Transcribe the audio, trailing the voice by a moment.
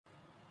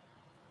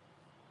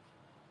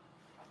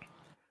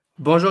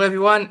Bonjour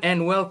everyone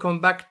and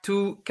welcome back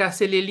to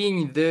Casser les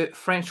Lignes, the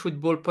French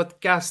football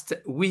podcast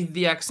with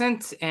the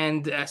accent.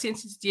 And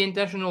since it's the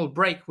international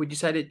break, we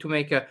decided to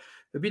make a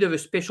bit of a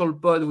special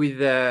pod with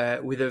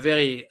a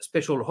very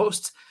special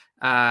host.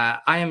 I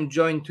am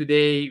joined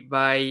today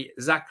by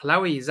Zach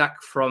Lowy,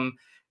 Zach from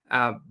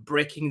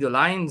Breaking the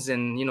Lines,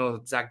 and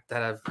Zach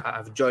that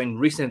I've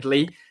joined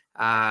recently.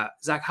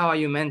 Zach, how are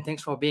you, man?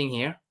 Thanks for being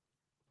here.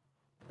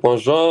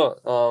 Bonjour.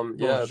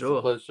 Yeah, it's a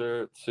Bonjour.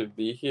 pleasure to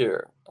be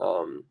here.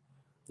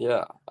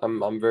 Yeah,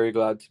 I'm very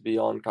glad to be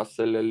on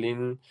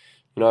Castellalin.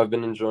 I've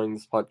been enjoying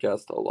this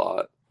podcast a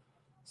lot.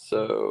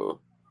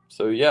 So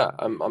yeah,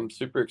 I'm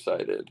super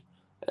excited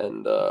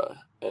and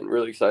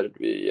really excited to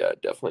be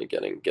definitely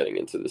getting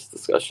into this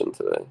discussion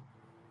today.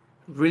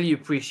 Really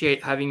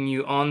appreciate having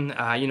you on.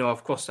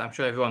 Of course, I'm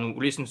sure everyone who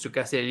listens to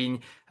Castellin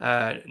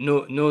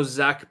knows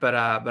Zach, but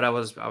I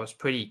was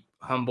pretty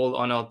humble,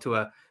 honored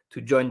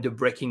to join the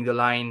Breaking the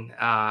Line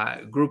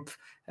group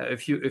a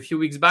few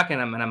weeks back, and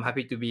I'm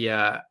happy to be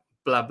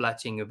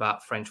blah-blatting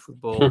about French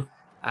football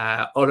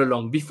all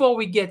along. Before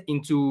we get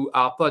into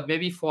our pod,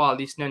 maybe for our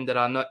listeners that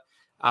are not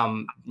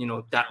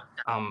that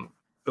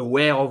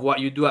aware of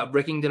what you do at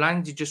Breaking the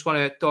Lines, you just want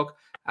to talk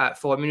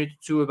for a minute or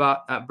two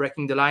about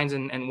Breaking the Lines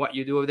and what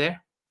you do over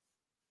there?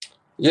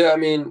 Yeah, I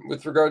mean,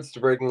 with regards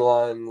to breaking the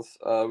lines,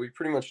 we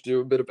pretty much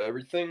do a bit of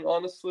everything,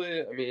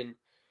 honestly. I mean,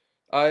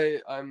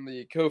 I'm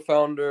the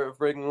co-founder of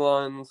Breaking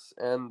Lines,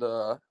 and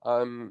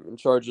I'm in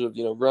charge of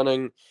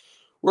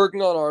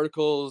working on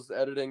articles,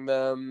 editing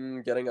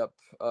them, getting up,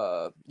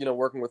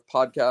 working with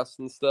podcasts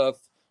and stuff.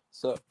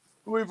 So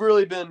we've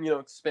really been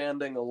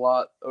expanding a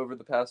lot over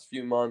the past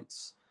few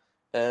months,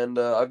 and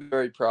I've been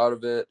very proud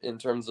of it in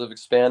terms of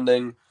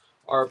expanding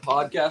our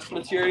podcast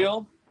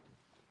material.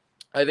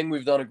 I think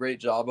we've done a great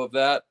job of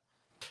that.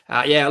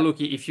 Yeah,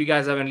 look, if you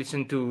guys haven't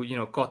listened to,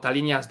 Corta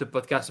Linhas, the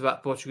podcast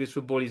about Portuguese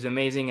football is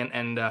amazing.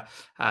 And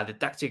the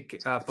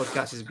Tactic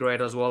podcast is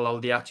great as well. All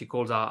the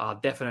articles are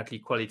definitely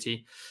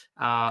quality.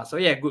 So,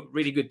 yeah,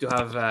 really good to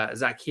have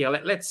Zach here.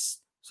 Let's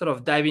sort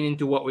of diving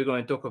into what we're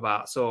going to talk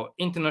about. So,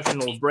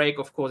 international break,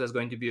 of course, there's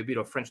going to be a bit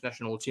of French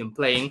national team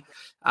playing.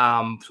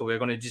 So, we're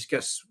going to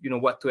discuss,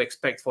 what to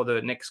expect for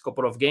the next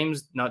couple of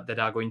games, not that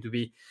are going to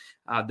be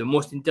the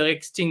most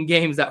interesting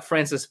games that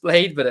France has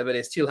played, but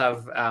they still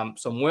have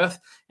some worth.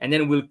 And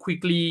then we'll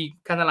quickly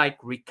kind of like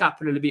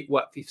recap a little bit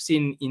what we've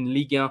seen in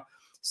Ligue 1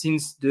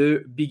 since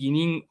the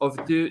beginning of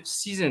the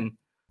season.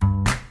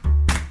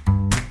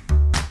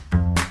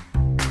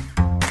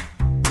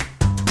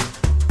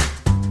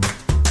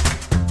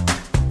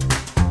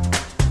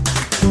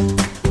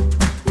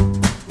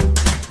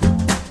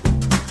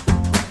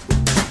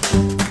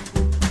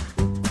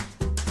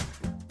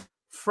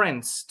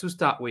 France to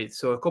start with.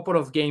 So a couple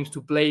of games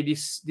to play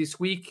this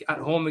week at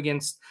home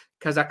against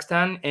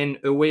Kazakhstan and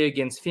away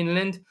against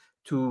Finland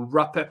to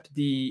wrap up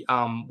the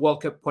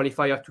World Cup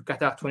qualifier to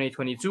Qatar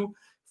 2022.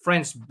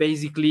 France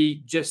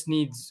basically just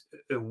needs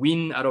a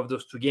win out of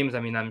those two games. I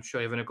mean, I'm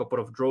sure even a couple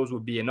of draws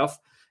would be enough.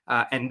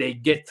 And they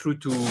get through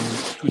to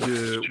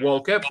the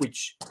World Cup,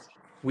 which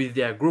with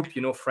their group,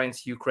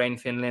 France, Ukraine,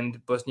 Finland,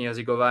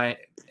 Bosnia-Herzegovina,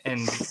 and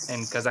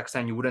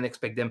Kazakhstan, you wouldn't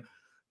expect them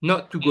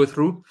not to go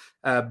through.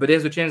 But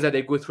there's a chance that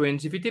they go through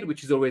undefeated,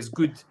 which is always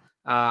good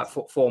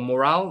for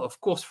morale. Of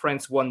course,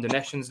 France won the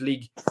Nations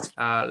League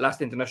last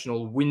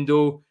international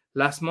window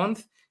last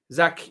month.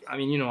 Zach, I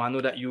mean, I know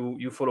that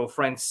you follow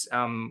France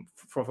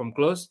from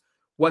close.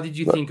 What did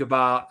you think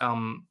about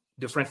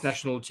the French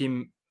national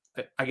team,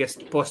 I guess,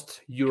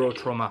 post-Euro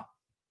trauma?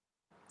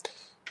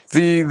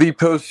 The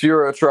post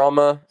Euro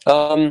trauma.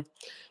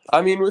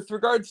 I mean, with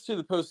regards to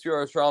the post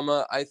Euro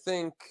trauma, I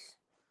think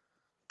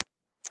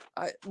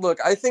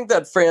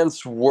that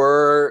France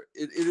were.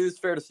 It is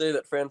fair to say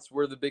that France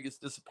were the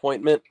biggest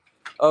disappointment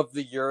of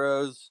the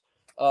Euros.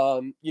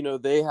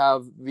 They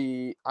have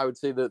I would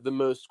say the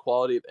most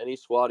quality of any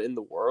squad in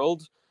the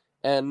world,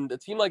 and a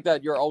team like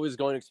that, you're always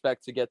going to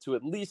expect to get to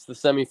at least the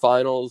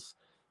semifinals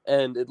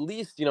and at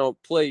least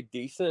play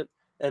decent.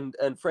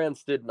 And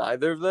France did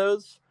neither of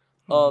those.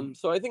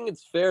 So I think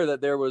it's fair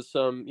that there was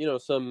some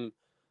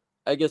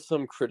I guess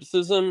some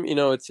criticism.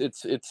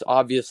 It's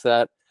obvious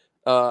that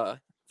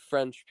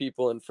French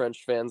people and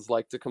French fans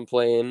like to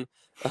complain.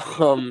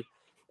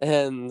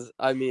 And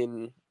I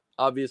mean,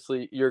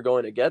 obviously you're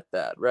going to get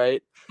that,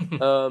 right?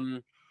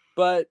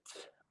 But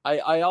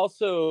I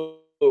also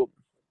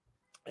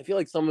I feel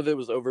like some of it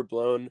was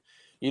overblown.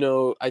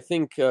 I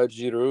think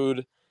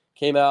Giroud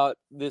came out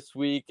this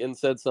week and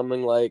said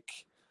something like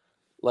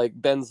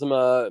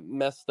Benzema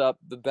messed up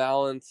the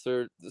balance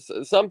or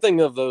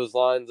something of those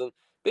lines, and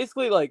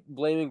basically like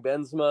blaming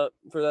Benzema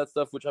for that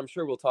stuff, which I'm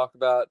sure we'll talk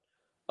about.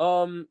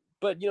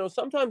 But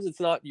sometimes it's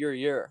not your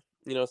year.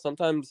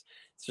 Sometimes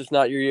it's just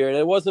not your year, and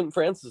it wasn't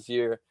France's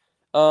year.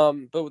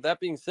 But with that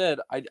being said,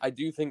 I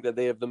do think that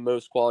they have the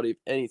most quality of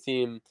any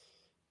team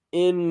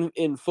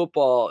in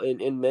football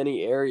in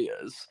many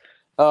areas.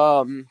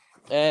 And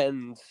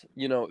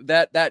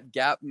that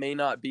gap may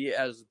not be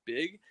as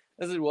big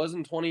as it was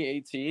in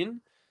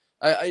 2018.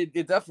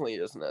 It definitely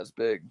isn't as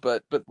big,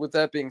 but with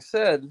that being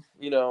said,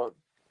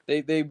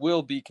 they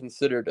will be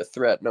considered a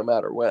threat no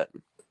matter when.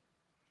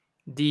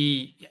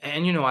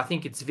 I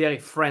think it's very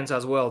France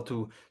as well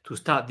to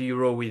start the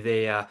Euro with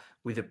a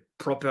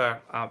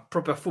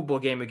proper football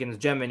game against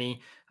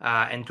Germany,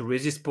 and to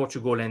resist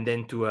Portugal, and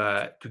then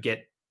to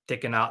get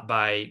taken out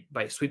by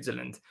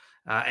Switzerland.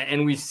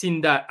 And we've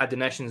seen that at the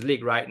Nations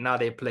League. Right now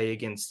they play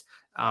against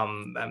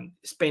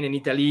Spain and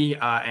Italy,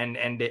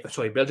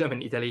 Belgium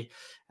and Italy,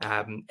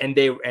 and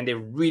they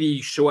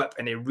really show up,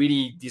 and they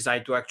really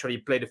decide to actually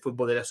play the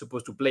football that they're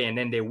supposed to play, and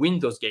then they win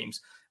those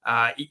games.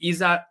 Is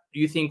that,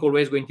 you think,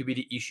 always going to be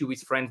the issue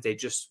with France? They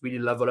just really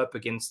level up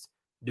against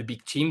the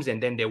big teams,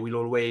 and then they will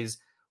always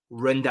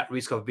run that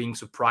risk of being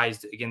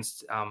surprised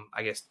against,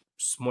 I guess,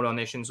 smaller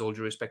nations, all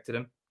due respect to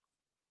them?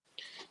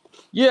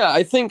 Yeah,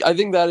 I think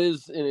that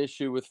is an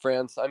issue with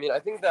France. I mean, I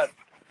think that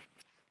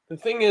the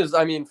thing is,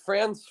 I mean,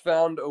 France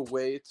found a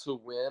way to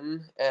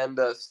win and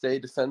stay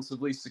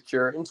defensively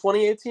secure in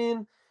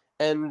 2018,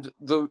 and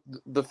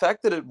the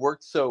fact that it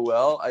worked so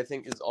well, I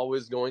think, is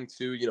always going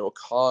to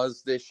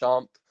cause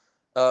Deschamps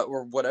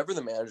or whatever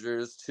the manager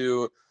is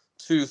to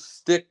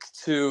stick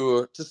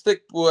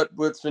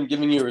what's been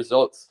giving you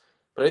results.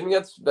 But I think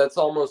that's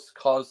almost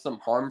caused some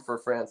harm for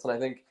France, and I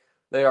think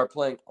they are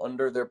playing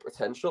under their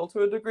potential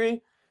to a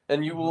degree.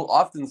 And you will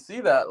often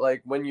see that,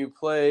 like when you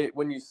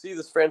see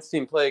this France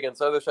team play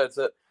against other sides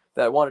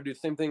that want to do the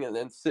same thing and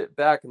then sit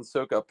back and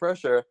soak up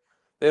pressure,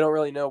 they don't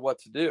really know what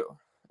to do.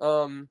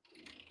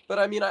 But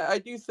I mean, I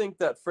do think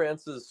that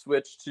France's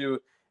switch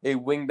to a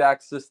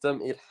wingback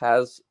system, it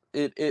has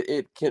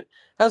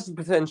the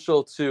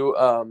potential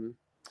to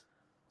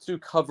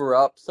cover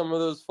up some of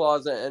those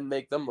flaws and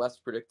make them less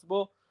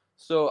predictable.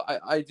 So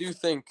I do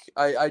think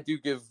I do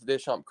give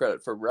Deschamps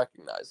credit for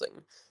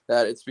recognizing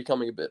that it's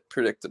becoming a bit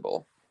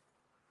predictable.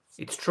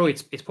 It's true.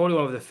 It's probably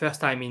one of the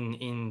first time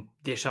in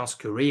Deschamps'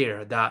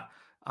 career that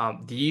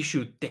the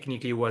issue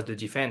technically was the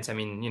defense. I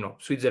mean,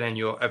 Switzerland,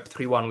 you're up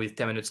 3-1 with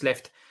 10 minutes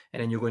left,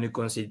 and then you're going to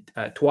concede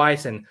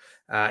twice, and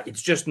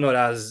it's just not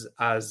as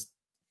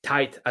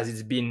tight as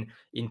it's been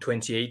in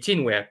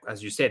 2018, where,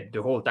 as you said,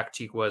 the whole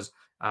tactic was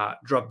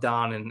drop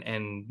down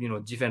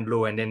and defend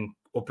low, and then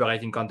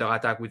operating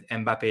counter-attack with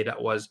Mbappe.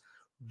 That was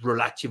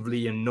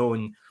relatively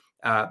unknown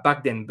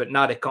back then, but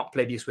now they can't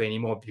play this way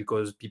anymore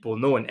because people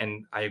know,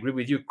 and I agree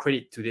with you,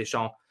 credit to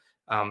Deschamps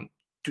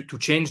to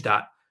change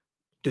that.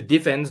 The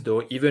defense,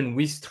 though, even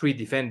with three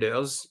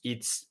defenders,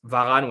 it's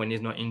Varane when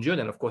he's not injured,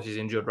 and of course he's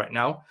injured right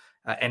now,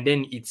 and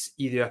then it's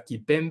either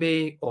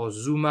Kimpembe or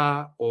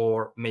Zouma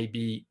or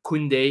maybe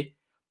Koundé.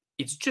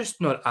 It's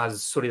just not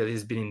as solid as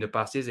it's been in the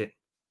past, is it?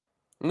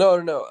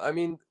 No. I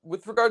mean,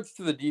 with regards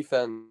to the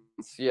defense,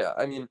 yeah,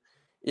 I mean,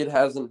 it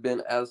hasn't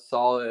been as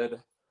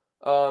solid.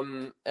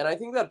 And I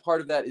think that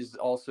part of that is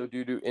also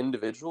due to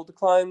individual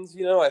declines.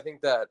 I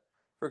think that,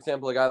 for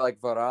example, a guy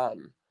like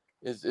Varane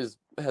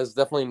has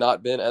definitely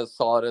not been as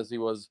solid as he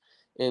was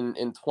in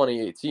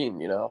 2018.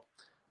 You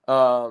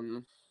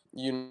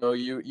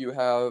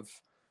have,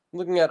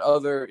 looking at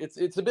other.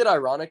 It's a bit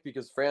ironic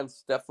because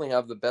France definitely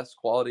have the best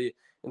quality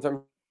in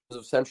terms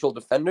of central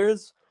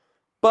defenders,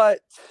 but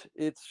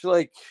it's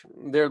like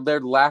they're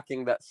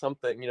lacking that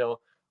something.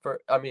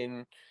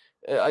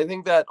 I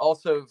think that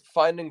also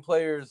finding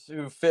players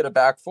who fit a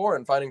back four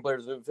and finding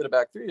players who fit a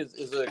back three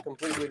is a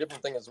completely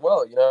different thing as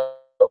well.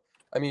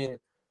 I mean,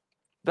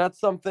 that's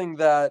something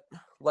that,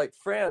 like,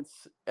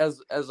 France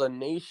as a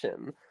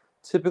nation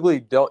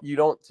typically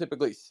don't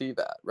typically see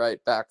that,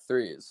 right? Back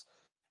threes.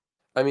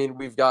 I mean,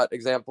 we've got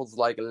examples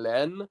like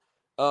Len,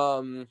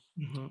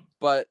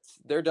 but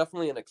they're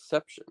definitely an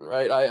exception,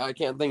 right? I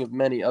can't think of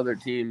many other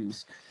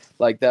teams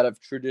like that have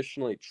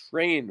traditionally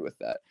trained with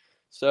that.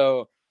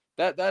 So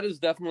that is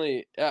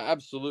definitely,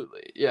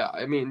 absolutely, yeah.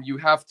 I mean, you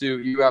have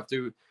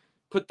to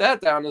put that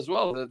down as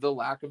well. The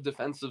lack of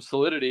defensive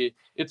solidity.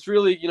 It's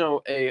really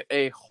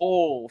a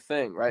whole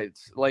thing, right?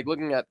 It's like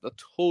looking at the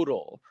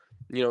total.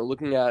 You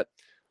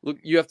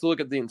have to look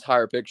at the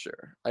entire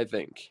picture, I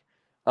think.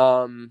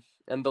 And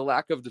the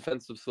lack of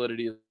defensive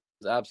solidity is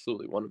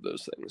absolutely one of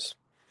those things.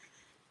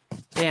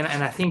 Yeah,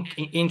 and I think,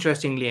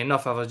 interestingly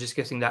enough, I was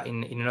discussing that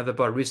in another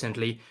pod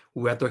recently.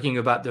 We were talking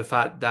about the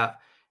fact that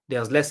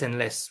there's less and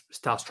less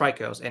star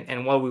strikers.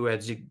 And while we were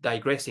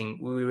digressing,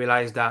 we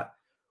realized that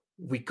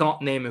we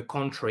can't name a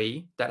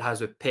country that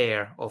has a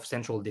pair of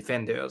central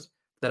defenders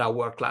that are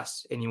world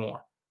class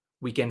anymore.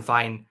 We can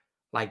find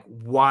like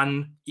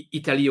one,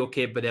 Italy,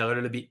 okay, but they're a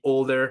little bit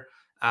older.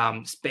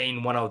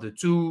 Spain, one of the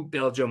two.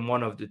 Belgium,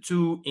 one of the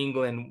two.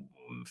 England,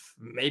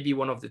 maybe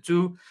one of the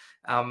two.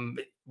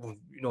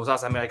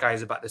 South America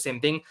is about the same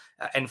thing.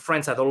 And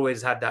France had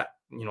always had that,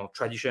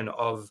 tradition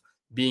of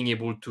being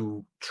able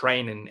to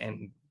train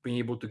and being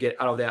able to get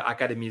out of their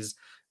academies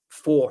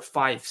 4,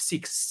 5,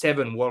 6,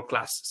 7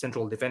 world-class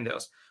central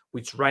defenders,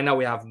 which right now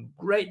we have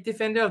great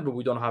defenders, but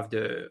we don't have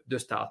the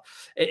start.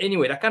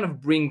 Anyway, that kind of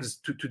brings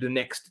to the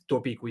next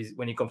topic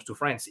when it comes to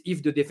France.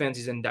 If the defense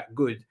isn't that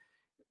good,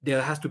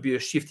 there has to be a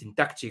shift in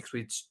tactics,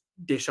 which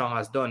Deschamps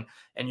has done,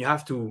 and you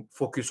have to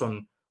focus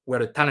on where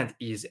the talent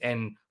is.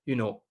 And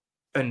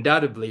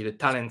undoubtedly the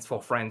talent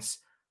for France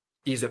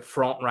is up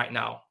front right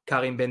now.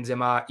 Karim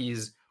Benzema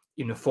is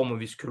in the form of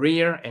his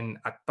career, and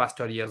at past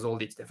 30 years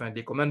old, it's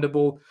definitely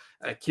commendable.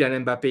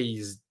 Kylian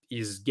Mbappe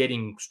is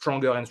getting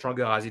stronger and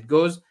stronger as it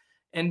goes.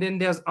 And then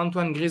there's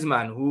Antoine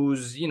Griezmann,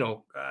 who's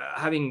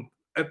having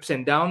ups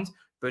and downs,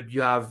 but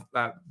you have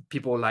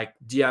people like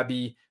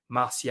Diaby,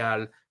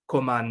 Martial,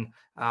 Coman,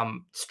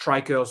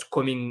 strikers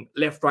coming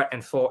left, right,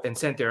 and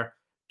center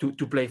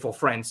to play for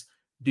France.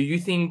 Do you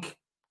think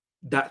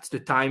that's the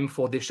time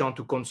for Deschamps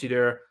to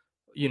consider,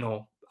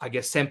 I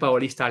guess,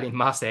 Sampaoli style in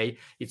Marseille?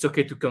 It's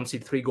okay to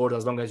concede 3 goals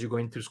as long as you're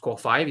going to score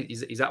 5.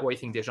 Is that where you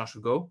think Deschamps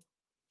should go?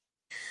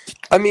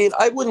 I mean,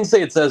 I wouldn't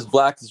say it's as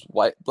black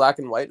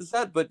and white as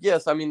that, but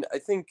yes, I mean, I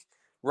think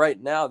right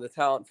now the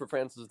talent for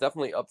France is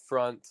definitely up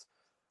front.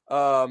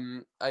 I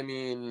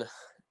mean,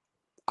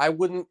 I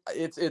wouldn't.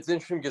 It's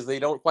interesting because they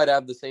don't quite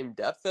have the same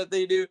depth that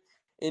they do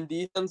in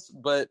defense.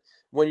 But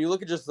when you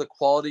look at just the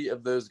quality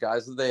of those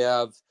guys that they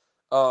have,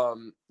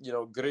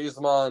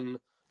 Griezmann,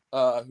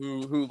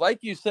 who like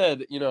you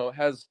said,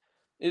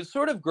 is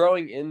sort of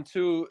growing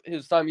into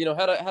his time.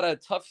 Had a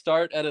tough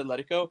start at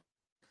Atletico,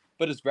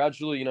 but is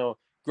gradually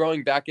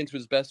growing back into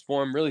his best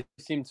form. Really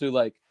seemed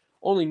to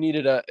only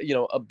needed a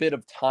bit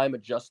of time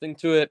adjusting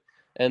to it,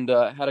 and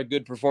had a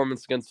good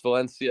performance against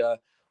Valencia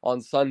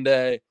on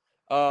Sunday.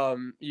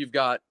 You've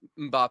got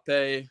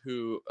Mbappe,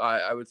 who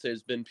I would say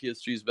has been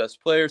PSG's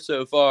best player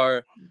so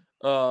far.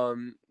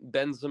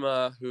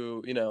 Benzema,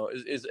 who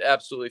is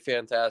absolutely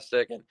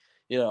fantastic, and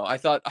I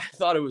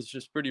thought it was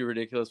just pretty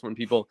ridiculous when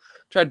people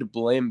tried to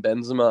blame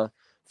Benzema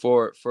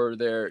for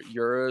their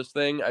Euros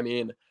thing. I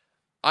mean,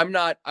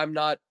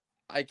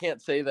 I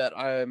can't say that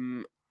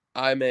I'm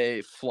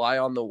a fly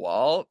on the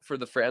wall for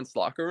the France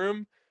locker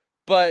room.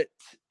 But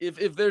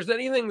if there's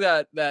anything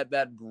that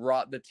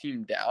brought the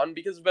team down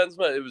because of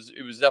Benzema,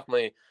 it was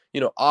definitely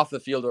off the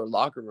field or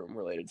locker room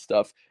related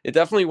stuff. It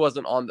definitely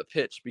wasn't on the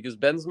pitch because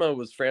Benzema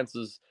was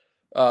France's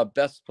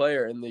best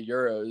player in the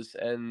Euros,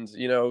 and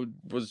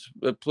was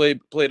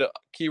played a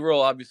key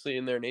role obviously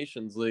in their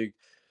Nations League.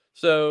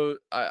 So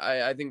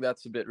I think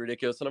that's a bit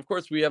ridiculous. And of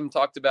course we haven't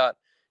talked about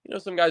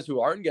some guys who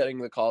aren't getting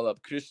the call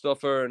up,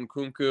 Christopher and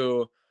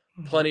Nkunku.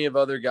 Plenty of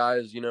other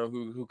guys,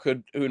 who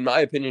in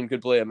my opinion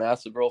could play a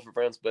massive role for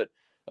France, but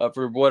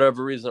for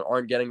whatever reason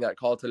aren't getting that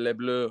call to Les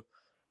Bleus.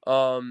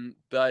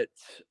 But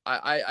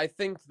I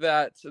think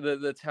that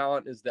the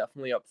talent is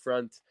definitely up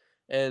front,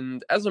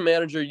 and as a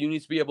manager, you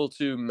need to be able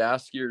to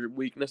mask your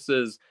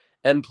weaknesses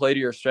and play to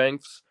your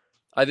strengths.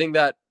 I think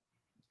that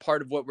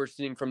part of what we're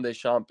seeing from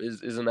Deschamps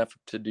is an effort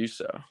to do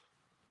so.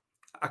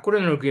 I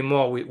couldn't agree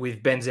more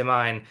with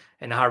Benzema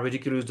and how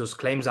ridiculous those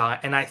claims are.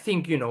 And I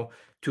think,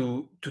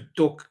 to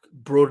talk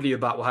broadly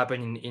about what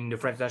happened in the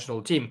French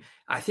national team,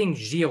 I think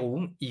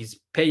Giroud is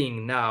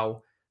paying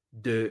now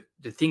the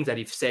things that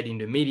he said in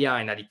the media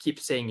and that he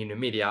keeps saying in the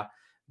media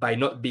by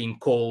not being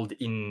called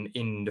in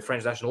the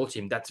French national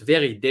team. That's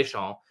very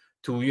Deschamps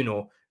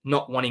to,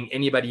 not wanting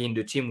anybody in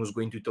the team who's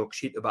going to talk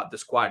shit about the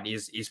squad.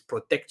 Is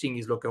protecting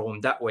his locker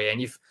room that way.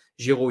 And if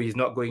Giroud is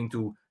not going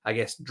to, I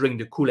guess, drink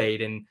the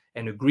Kool-Aid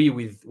and agree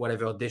with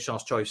whatever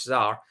Deschamps' choices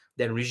are,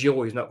 then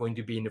Giroud is not going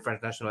to be in the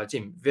French national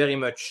team. Very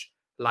much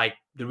like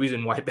the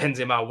reason why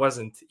Benzema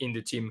wasn't in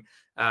the team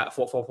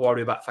for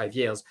probably about 5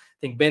 years. I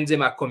think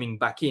Benzema coming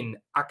back in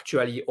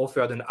actually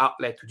offered an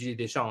outlet to Didier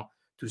Deschamps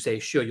to say,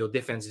 sure, your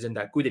defense isn't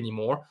that good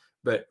anymore,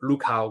 but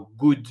look how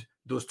good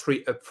those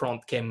 3 up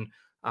front can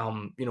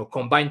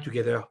combine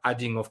together,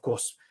 adding, of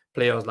course,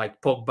 players like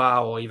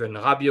Pogba or even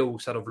Rabiot, who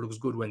sort of looks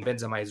good when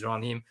Benzema is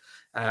around him,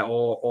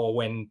 or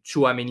when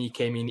Tchouaméni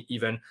came in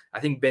even.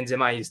 I think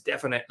Benzema is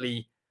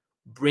definitely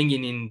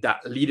bringing in that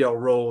leader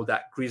role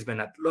that Griezmann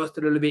had lost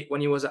a little bit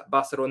when he was at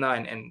Barcelona,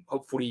 and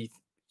hopefully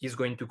he's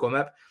going to come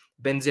up.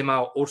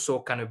 Benzema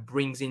also kind of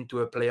brings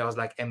into players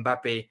like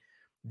Mbappe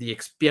the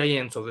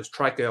experience of a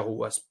striker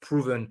who has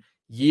proven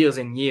years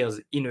and years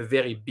in a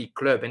very big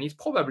club. And he's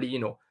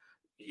probably,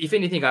 if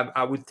anything,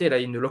 I would say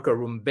that in the locker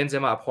room,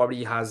 Benzema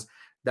probably has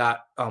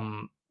that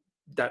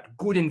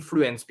good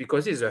influence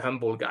because he's a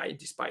humble guy,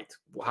 despite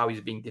how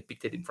he's being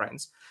depicted in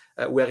France,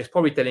 where he's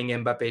probably telling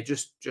Mbappe,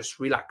 just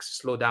relax,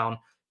 slow down,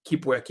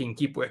 keep working,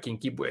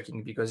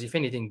 because if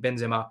anything,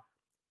 Benzema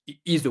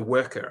is the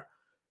worker.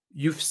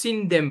 You've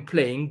seen them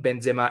playing,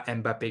 Benzema,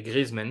 Mbappe,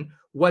 Griezmann.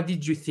 What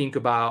did you think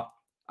about,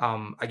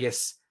 I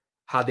guess,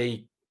 how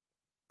they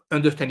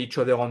understand each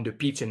other on the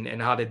pitch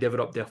and how they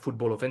develop their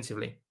football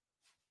offensively?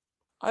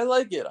 I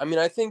like it. I mean,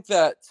 I think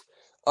that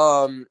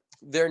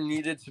there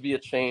needed to be a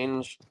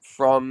change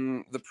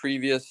from the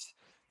previous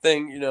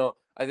thing.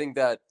 I think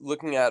that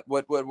looking at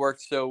what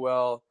worked so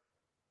well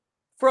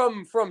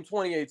from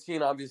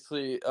 2018,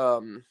 obviously,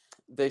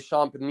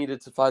 Deschamps needed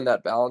to find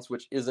that balance,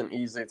 which isn't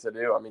easy to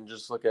do. I mean,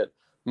 just look at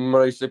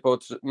Mauricio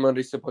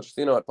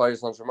Pochettino at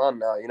Paris Saint-Germain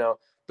now,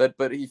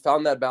 but he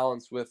found that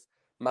balance with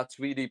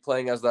Matuidi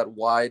playing as that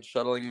wide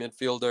shuttling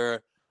midfielder,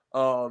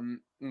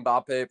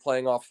 Mbappe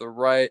playing off the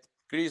right,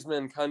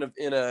 Griezmann kind of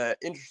in an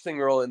interesting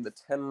role in the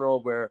 10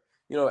 role where,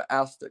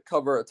 asked to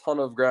cover a ton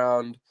of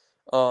ground.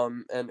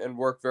 and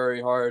work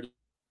very hard,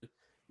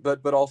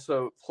 but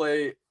also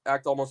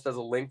act almost as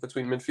a link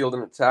between midfield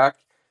and attack.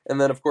 And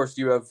then of course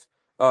you have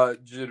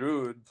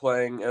Giroud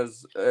playing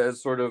as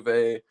sort of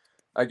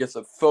I guess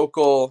a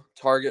focal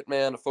target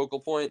man, a focal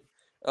point.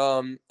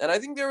 And I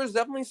think there was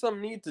definitely some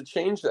need to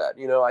change that.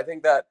 I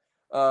think that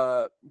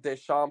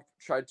Deschamps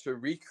tried to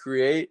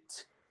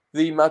recreate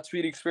the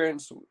Matuidi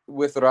experience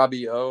with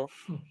Rabiot,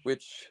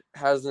 which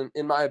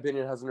in my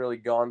opinion, hasn't really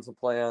gone to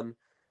plan.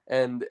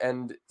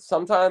 And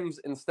sometimes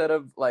instead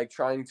of like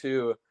trying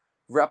to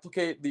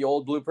replicate the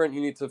old blueprint,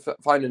 you need to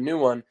find a new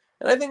one.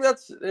 And I think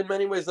that's in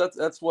many ways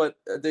that's what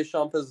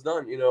Deschamps has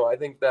done. I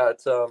think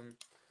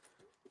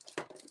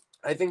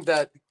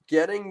that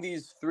getting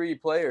these three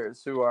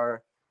players who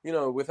are,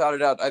 without a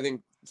doubt, I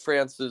think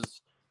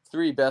France's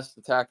three best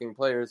attacking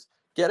players,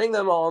 getting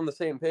them all on the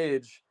same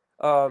page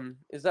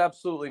is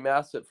absolutely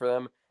massive for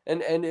them.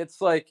 And it's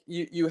like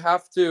you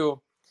have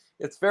to.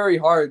 It's very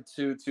hard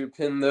to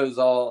pin those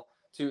all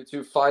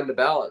to find the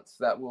balance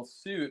that will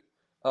suit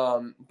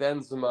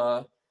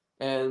Benzema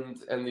and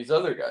these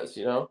other guys.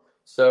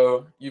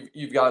 So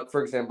you've got,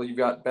 for example, you've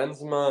got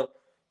Benzema,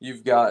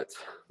 you've got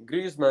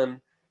Griezmann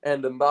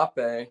and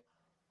Mbappe,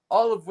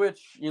 all of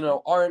which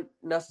aren't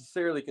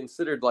necessarily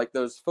considered like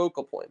those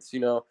focal points.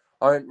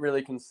 Aren't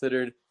really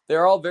considered.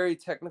 They're all very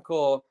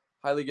technical,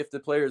 highly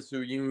gifted players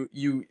who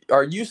you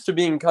are used to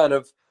being kind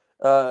of,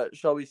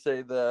 shall we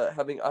say,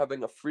 having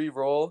a free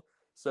role.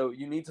 So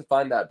you need to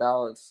find that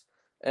balance.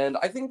 And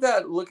I think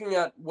that looking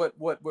at what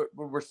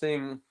we're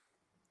seeing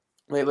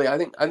lately, I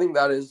think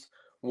that is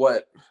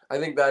what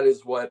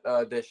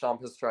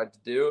Deschamps has tried to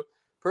do.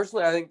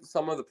 Personally, I think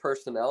some of the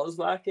personnel is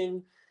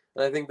lacking,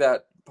 and I think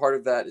that part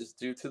of that is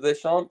due to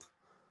Deschamps.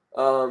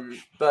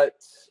 But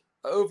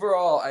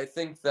overall, I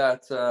think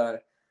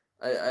that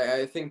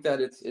I think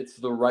that it's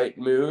the right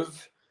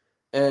move.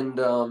 And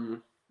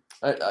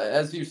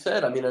as you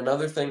said, I mean,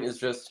 another thing is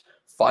just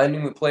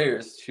finding the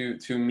players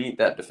to meet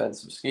that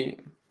defensive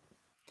scheme.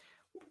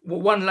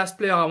 One last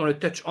player I want to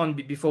touch on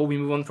before we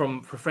move on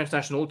from French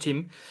national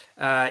team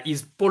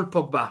is Paul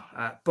Pogba.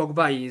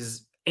 Pogba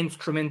is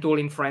instrumental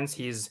in France.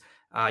 He's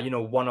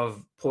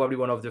probably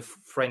one of the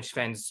French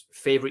fans'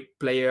 favorite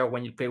player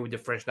when you play with the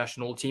French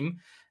national team.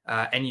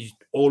 And he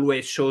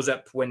always shows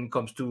up when it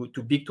comes to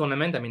big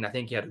tournament. I mean, I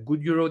think he had a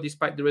good Euro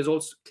despite the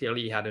results.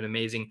 Clearly, he had an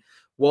amazing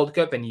World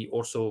Cup, and he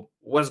also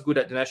was good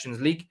at the Nations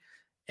League.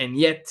 And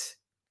yet,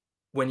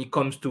 when it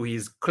comes to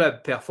his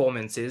club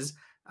performances,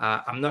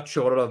 I'm not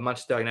sure a lot of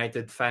Manchester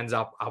United fans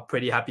are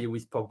pretty happy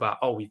with Pogba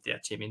or with their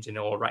team in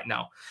general right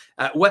now.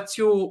 What's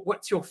your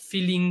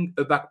feeling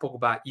about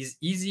Pogba? Is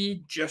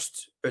he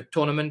just a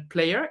tournament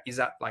player? Is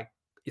that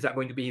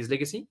going to be his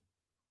legacy?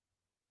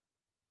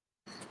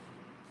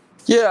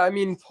 Yeah, I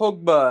mean,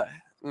 Pogba,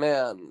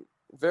 man,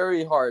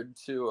 very hard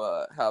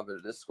to have a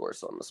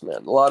discourse on this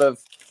man. A lot of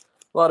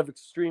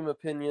extreme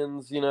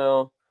opinions,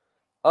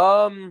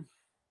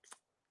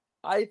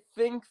 I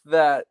think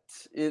that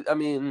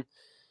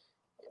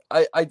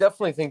I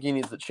definitely think he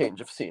needs a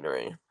change of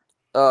scenery.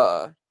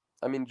 I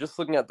mean, just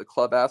looking at the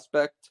club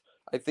aspect,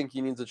 I think he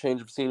needs a change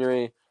of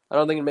scenery. I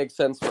don't think it makes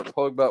sense for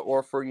Pogba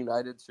or for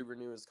United to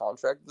renew his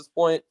contract at this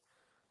point.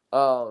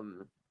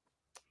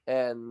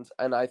 And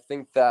I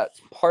think that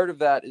part of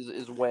that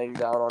is weighing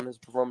down on his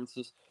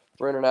performances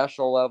for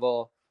international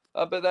level.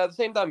 But at the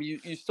same time,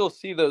 you still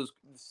see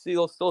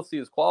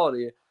his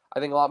quality. I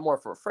think a lot more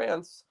for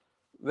France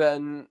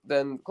than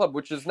club,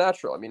 which is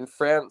natural. I mean,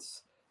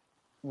 France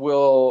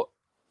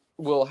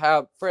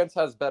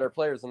has better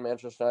players than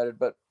Manchester United,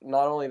 but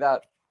not only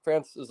that,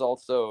 France is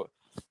also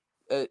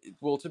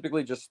will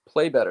typically just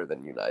play better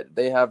than United.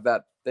 They have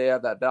that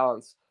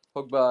balance.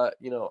 Pogba,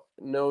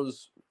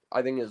 knows,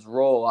 I think, his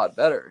role a lot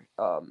better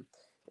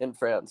in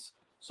France.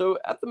 So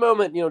at the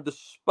moment,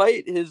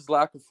 despite his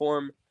lack of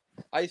form,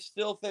 I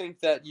still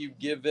think that you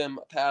give him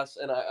a pass,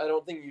 and I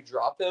don't think you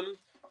drop him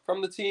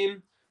from the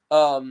team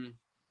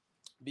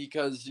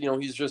because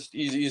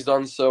he's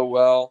done so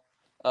well.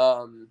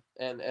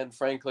 And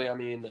frankly, I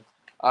mean,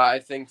 I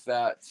think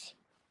that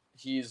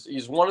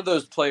he's one of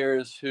those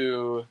players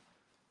who,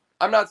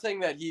 I'm not saying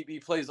that he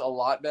plays a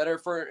lot better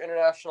for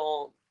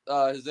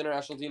his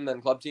international team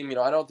than club team.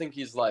 I don't think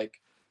he's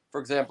like, for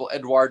example,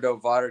 Eduardo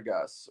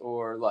Vargas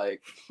or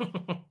like,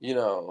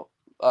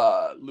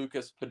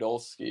 Lucas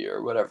Podolski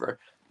or whatever.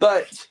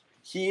 But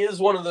he is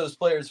one of those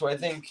players who I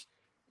think,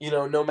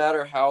 no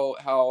matter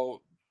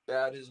how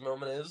bad his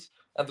moment is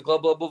at the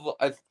club level,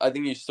 I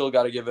think you still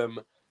got to give him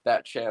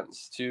that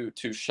chance to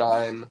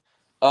shine.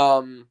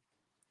 And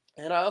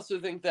I also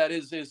think that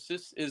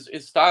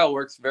his style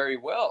works very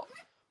well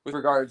with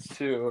regards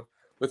to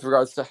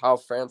how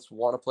France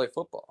want to play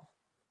football.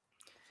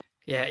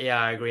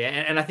 Yeah, I agree.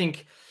 And I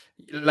think,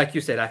 like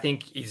you said, I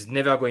think he's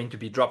never going to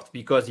be dropped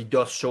because he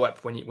does show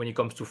up when he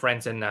comes to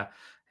France, and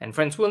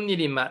France will need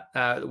him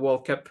at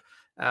World Cup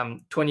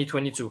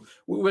 2022.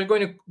 We're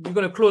going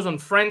to close on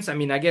France. I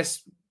mean, I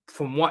guess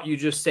from what you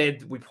just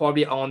said, we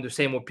probably are on the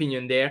same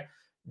opinion there.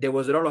 There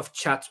was a lot of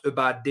chat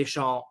about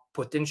Deschamps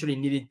potentially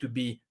needed to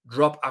be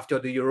dropped after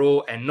the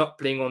Euro and not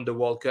playing on the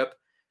World Cup,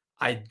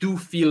 I do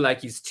feel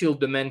like he's still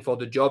the man for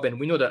the job. And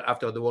we know that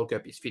after the World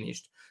Cup is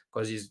finished,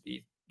 because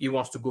he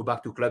wants to go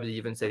back to clubs, he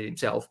even said it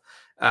himself.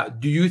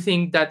 Do you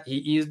think that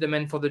he is the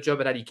man for the job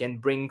and that he can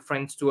bring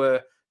France to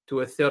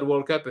a third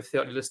World Cup, a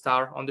third little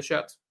star on the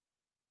shirt?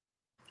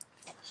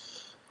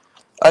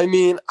 I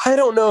mean, I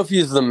don't know if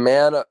he's the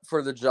man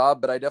for the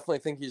job, but I definitely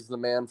think he's the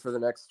man for the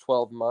next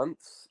 12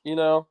 months, you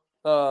know?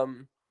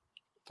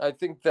 I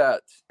think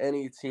that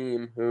any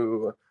team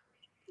who,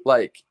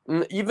 like,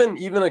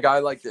 even a guy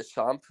like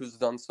Deschamps, who's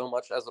done so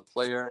much as a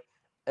player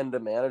and a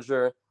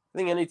manager, I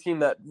think any team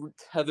that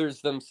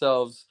tethers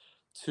themselves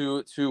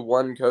to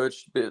one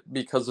coach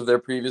because of their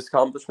previous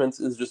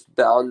accomplishments is just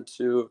bound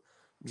to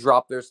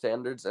drop their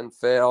standards and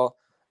fail.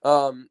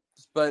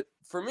 But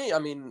for me, I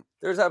mean,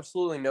 there's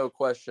absolutely no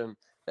question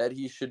that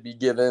he should be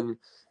given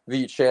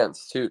the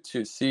chance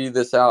to see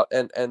this out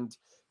and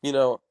you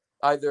know,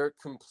 either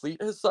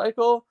complete his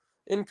cycle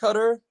in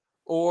Qatar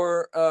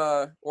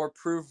or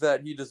prove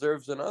that he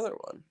deserves another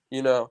one,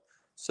 you know.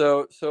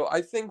 So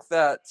I think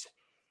that,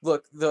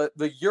 look,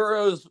 the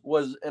Euros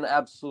was an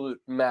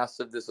absolute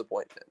massive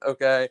disappointment,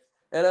 okay?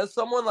 And as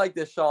someone like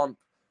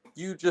Deschamps,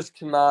 you just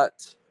cannot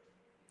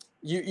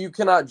you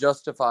cannot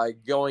justify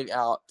going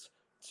out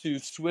to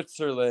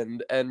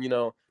Switzerland and, you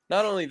know,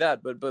 not only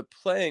that, but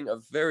playing a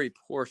very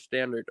poor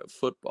standard of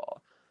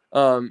football.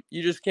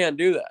 You just can't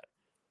do that.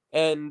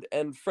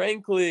 And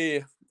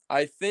frankly,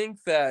 I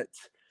think that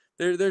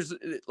there's,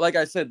 like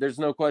I said, there's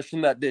no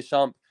question that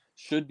Deschamps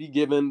should be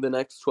given the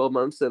next 12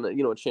 months and,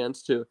 you know, a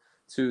chance to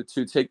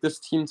take this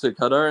team to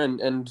Qatar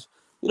and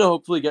you know,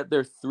 hopefully get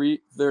their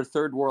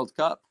third World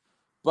Cup.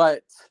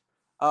 But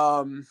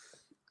um,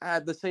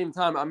 at the same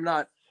time,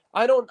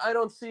 I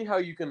don't see how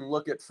you can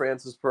look at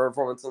France's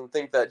performance and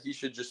think that he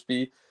should just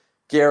be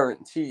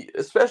guaranteed,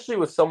 especially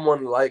with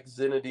someone like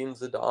Zinedine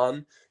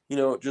Zidane, you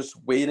know, just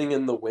waiting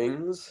in the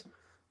wings.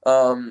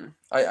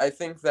 I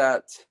think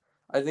that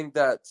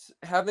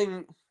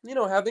having, you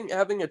know,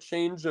 having a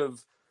change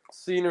of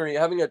scenery,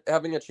 having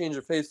a change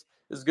of pace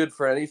is good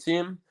for any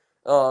team.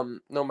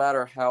 No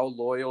matter how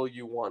loyal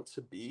you want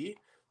to be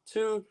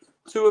to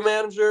a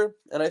manager,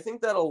 and I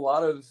think that a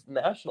lot of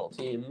national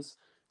teams,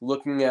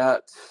 looking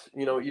at,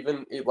 you know,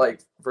 even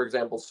like, for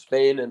example,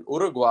 Spain and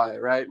Uruguay,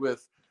 right,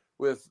 with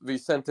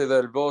Vicente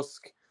del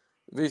Bosque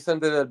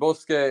and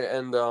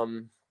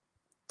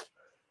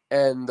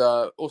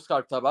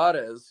Oscar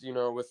Tabares, you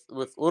know,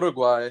 with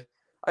Uruguay.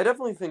 I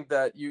definitely think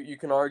that you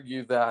can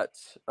argue that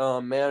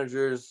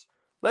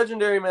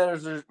legendary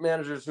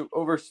managers who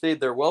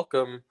overstayed their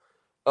welcome,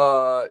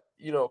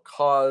 you know,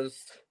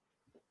 caused,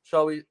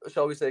 shall we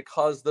say,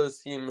 caused those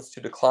teams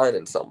to decline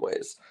in some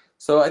ways.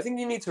 So I think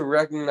you need to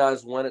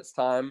recognize when it's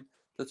time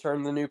to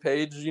turn the new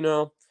page, you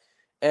know,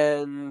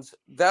 and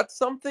that's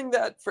something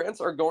that France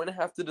are going to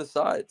have to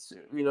decide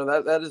soon. You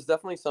know, that is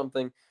definitely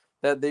something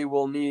that they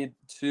will need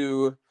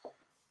to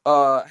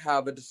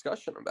have a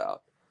discussion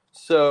about.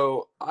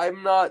 So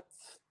I'm not,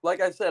 like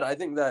I said, I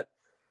think that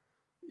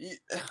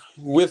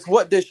with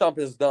what Deschamps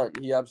has done,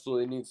 he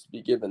absolutely needs to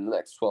be given the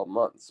next 12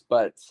 months.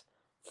 But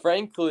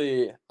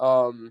frankly,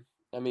 I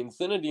mean,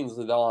 Zinedine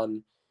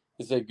Zidane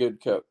is a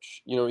good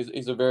coach. You know,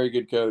 he's a very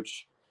good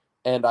coach,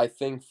 and I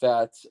think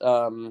that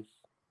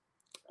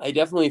I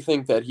definitely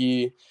think that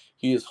he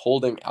is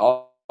holding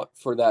out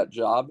for that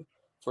job,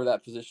 for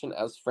that position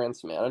as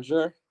France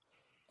manager.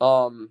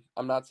 I'm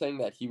not saying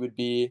that he would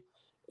be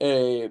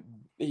a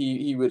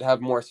he would have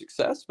more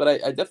success, but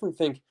I definitely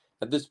think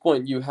at this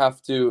point you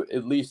have to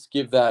at least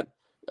give that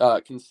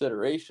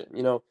consideration.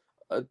 You know,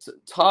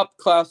 top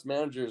class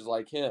managers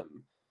like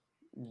him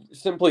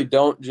simply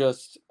don't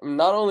just,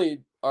 not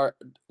only are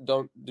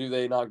don't do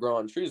they not grow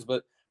on trees,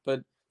 but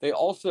they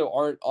also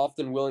aren't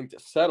often willing to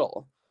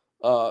settle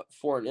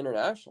for an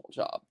international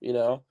job, you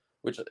know,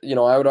 which, you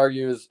know, I would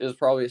argue is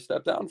probably a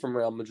step down from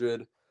Real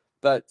Madrid.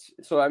 But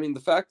so I mean, the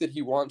fact that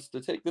he wants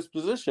to take this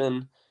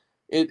position,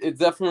 it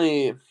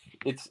definitely,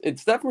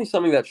 it's definitely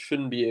something that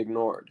shouldn't be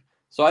ignored.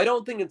 So I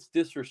don't think it's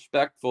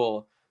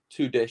disrespectful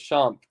to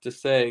Deschamps to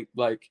say,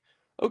 like,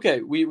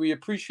 okay, we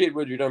appreciate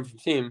what you've done for the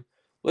team.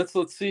 Let's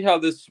see how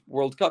this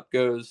World Cup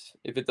goes.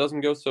 If it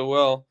doesn't go so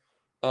well,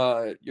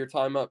 your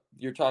time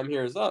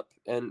here is up,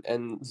 and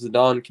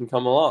Zidane can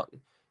come along.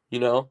 You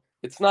know,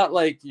 it's not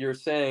like you're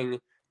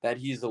saying that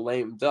he's a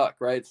lame duck,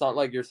 right? It's not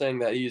like you're saying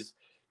that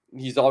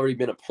he's already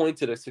been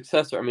appointed a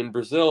successor. I mean,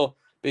 Brazil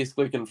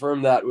basically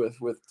confirmed that with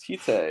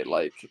Tite,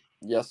 like,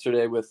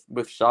 yesterday with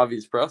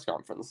Xavi's press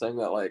conference, saying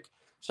that, like,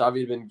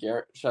 Xavi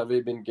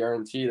had been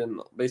guaranteed,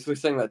 and basically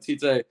saying that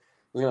Tite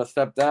was going to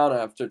step down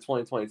after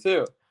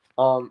 2022.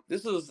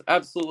 This is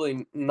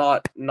absolutely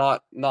not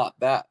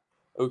that.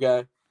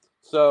 Okay,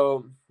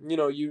 so, you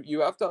know,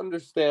 you have to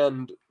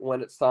understand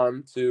when it's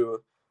time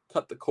to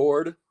cut the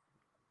cord.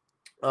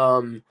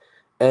 Um,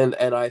 and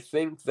I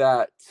think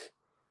that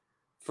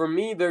for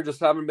me, there just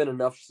haven't been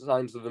enough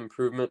signs of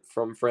improvement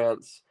from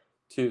France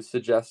to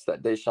suggest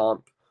that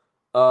Deschamps,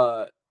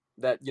 uh,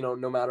 that, you know,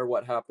 no matter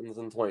what happens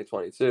in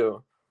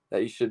 2022,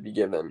 that he should be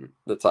given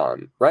the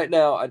time. Right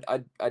now, I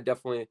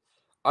definitely,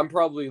 I'm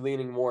probably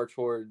leaning more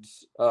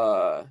towards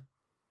cutting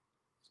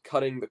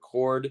the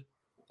cord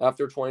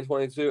after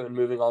 2022 and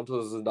moving on to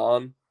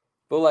Zidane.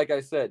 But like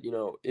I said,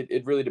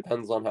 it really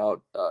depends on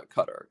how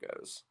Qatar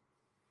goes.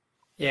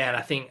 Yeah, and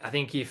I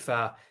think if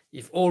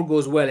all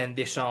goes well and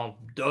Deschamps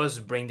does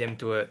bring them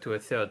to a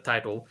third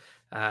title,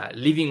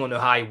 living on a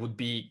high would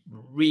be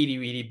really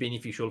really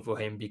beneficial for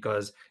him,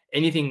 because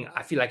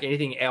I feel like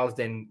anything else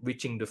than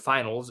reaching the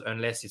finals,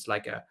 unless it's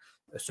like a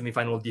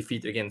semi-final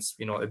defeat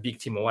against a big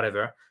team or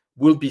whatever,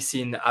 will be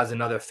seen as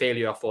another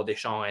failure for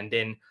Deschamps, and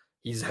then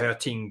he's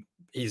hurting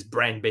his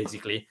brand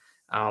basically.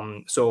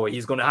 So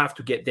he's going to have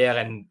to get there,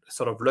 and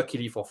sort of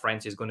luckily for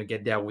France, he's going to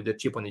get there with a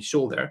chip on his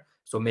shoulder.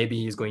 So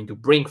maybe he's going to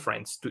bring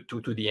France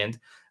to the end.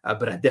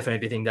 But I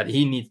definitely think that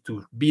he needs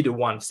to be the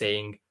one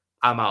saying,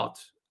 I'm out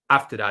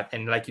after that.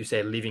 And like you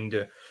said, leaving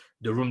the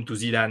room to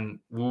Zidane,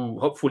 who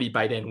hopefully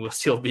by then will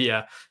still be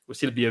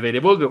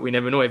available, but we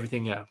never know.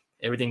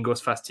 Everything goes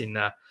fast in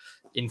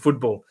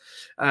football.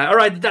 All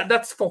right,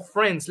 that's for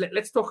France.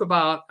 Let's talk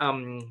about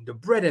the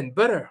bread and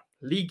butter,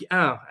 Ligue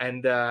 1,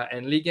 and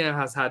Ligue 1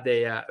 has had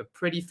a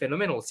pretty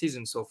phenomenal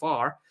season so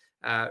far.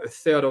 A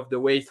third of the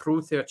way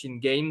through 13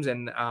 games,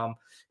 and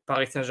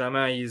Paris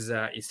Saint-Germain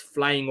is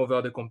flying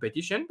over the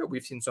competition, but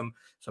we've seen some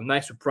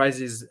nice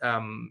surprises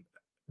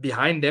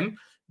behind them.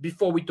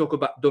 Before we talk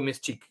about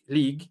domestic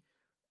league,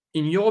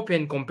 in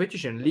European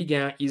competition, Ligue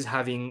 1 is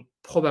having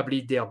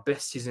probably their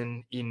best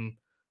season in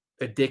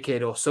a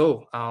decade or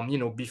so.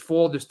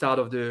 Before the start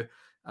of the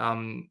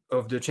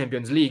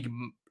Champions League,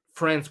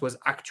 France was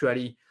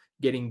actually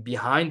getting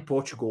behind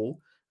Portugal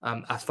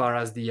as far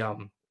as the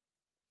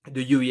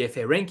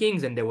UEFA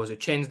rankings, and there was a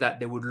chance that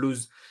they would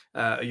lose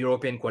a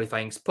European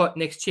qualifying spot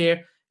next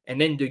year. And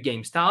then the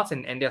game starts,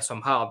 and there's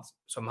some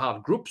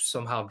hard groups,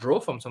 some hard draw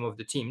from some of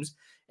the teams.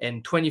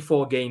 And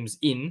 24 games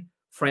in,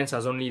 France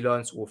has only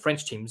lost, or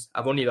French teams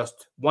have only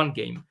lost one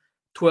game,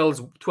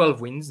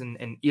 12 wins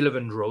and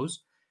 11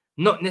 draws.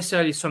 Not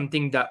necessarily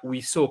something that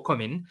we saw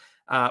coming.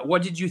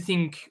 What did you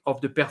think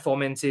of the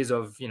performances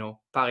of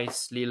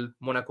Paris, Lille,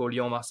 Monaco,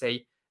 Lyon, Marseille,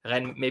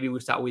 Rennes? Maybe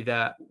we'll start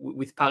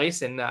with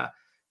Paris and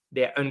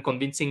their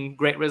unconvincing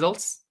great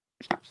results.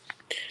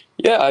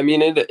 Yeah, I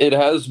mean it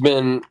has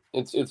been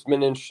it's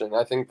been interesting.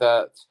 I think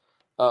that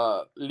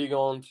Ligue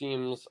 1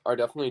 teams are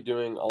definitely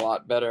doing a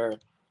lot better.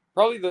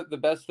 Probably the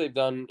best they've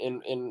done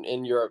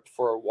in Europe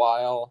for a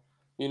while.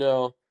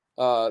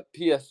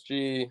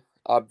 PSG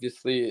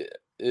obviously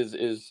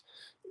is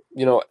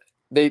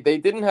they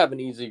didn't have an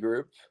easy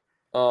group.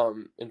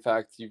 In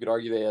fact, you could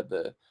argue they had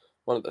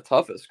one of the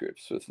toughest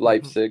groups with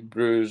Leipzig,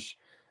 Bruges,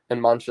 and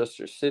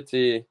Manchester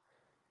City.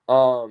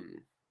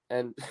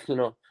 And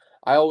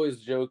I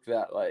always joke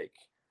that like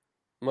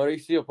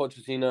Mauricio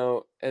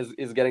Pochettino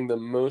is getting the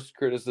most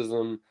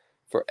criticism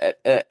for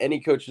any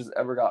coach has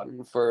ever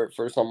gotten for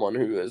someone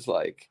who is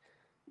like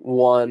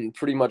won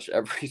pretty much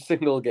every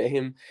single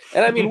game,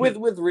 and I mean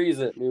with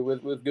reason,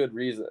 with good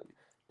reason.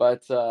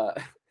 But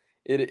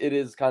it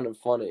is kind of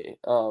funny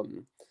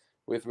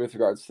with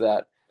regards to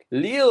that.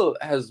 Lille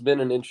has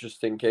been an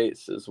interesting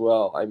case as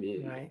well. I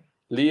mean, right.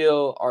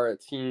 Lille are a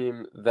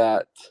team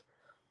that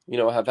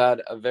have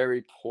had a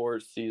very poor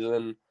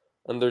season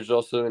under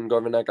Jocelyn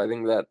Gourvenec. I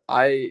think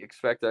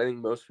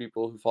most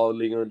people who follow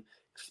Ligue 1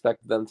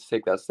 expect them to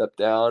take that step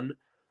down.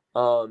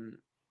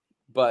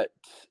 But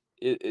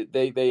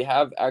they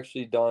have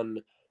actually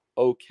done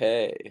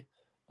okay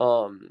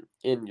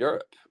in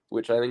Europe,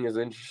 which I think is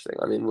interesting.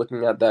 I mean,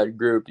 looking at that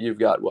group, you've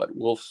got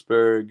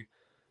Wolfsburg,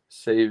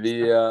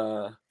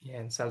 Sevilla,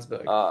 and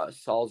Salzburg.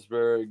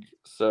 Salzburg.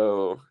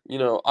 So,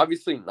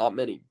 obviously not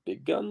many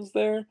big guns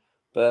there,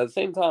 but at the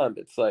same time,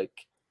 it's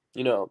like,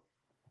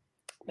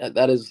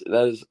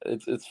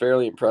 it's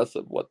fairly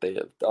impressive what they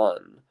have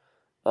done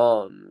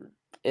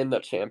in the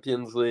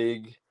Champions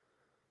League.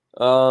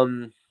 I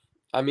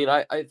mean,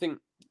 I think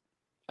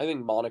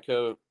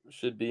Monaco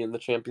should be in the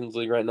Champions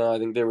League right now. I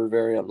think they were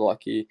very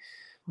unlucky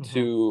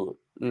to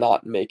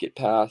not make it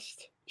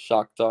past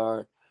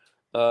Shakhtar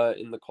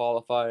in the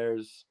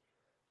qualifiers.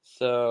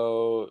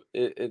 So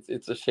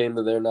it's a shame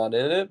that they're not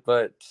in it,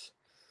 but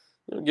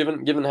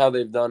given how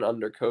they've done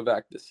under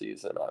Kovac this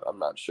season, I'm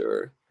not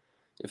sure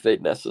if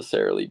they'd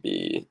necessarily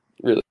be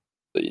really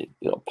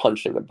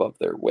punching above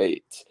their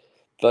weight.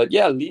 But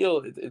yeah,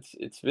 Lille,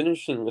 it's been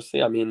interesting to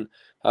see. I mean,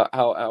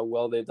 how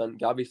well they've done.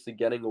 Obviously,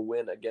 getting a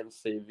win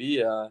against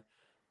Sevilla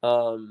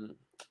on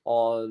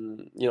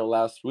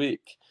last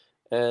week,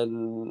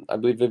 and I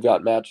believe they've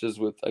got matches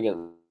with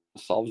again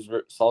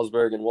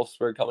Salzburg and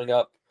Wolfsburg coming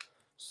up.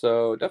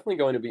 So definitely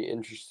going to be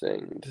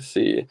interesting to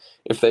see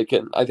if they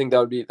can. I think that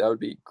would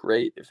be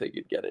great if they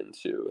could get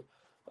into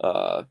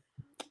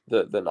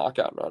the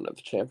knockout round of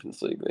the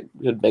Champions League. They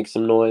could make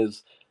some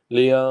noise.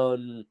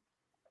 Lyon,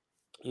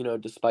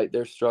 despite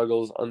their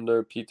struggles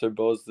under Peter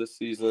Bosz this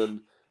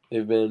season,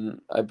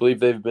 I believe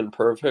they've been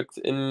perfect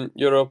in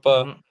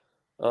Europa.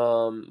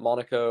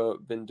 Monaco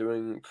been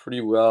doing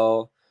pretty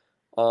well.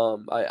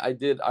 I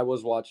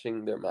was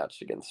watching their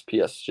match against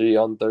PSV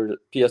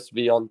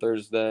on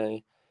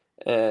Thursday,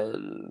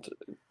 and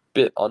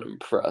bit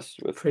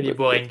unimpressed Pretty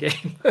boring the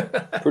game.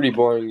 pretty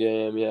boring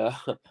game, yeah.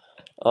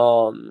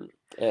 Um,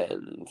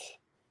 and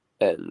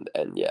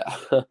yeah.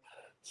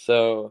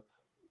 So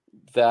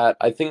that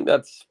I think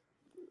that's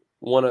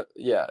one of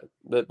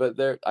but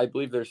they're I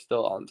believe they're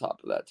still on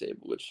top of that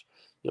table, which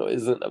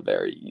isn't a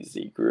very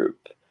easy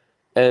group.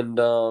 And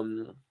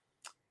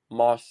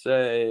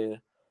Marseille,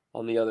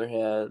 on the other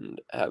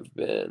hand, have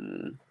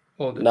been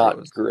All the not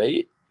draws.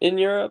 great in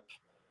Europe.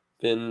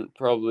 Been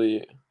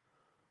probably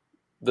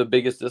the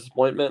biggest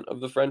disappointment of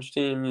the French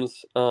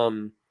teams.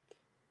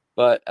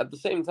 But at the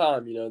same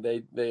time,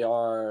 they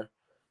are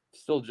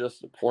still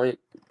just a point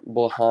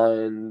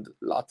behind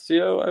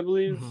Lazio, I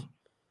believe.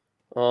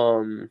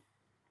 Um,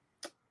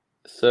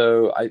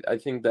 so I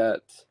think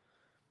that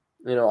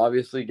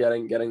obviously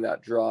getting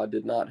that draw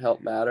did not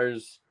help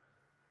matters,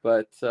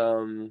 but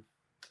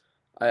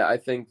I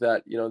think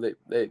that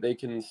they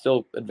can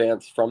still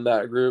advance from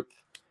that group.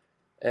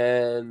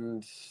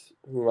 And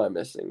who am I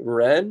missing?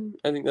 Rennes.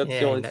 I think that's the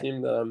Yeah, only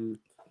team that I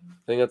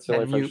think that's the that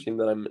only new French team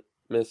that I'm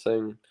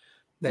missing.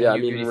 that Yeah, I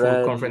new mean beautiful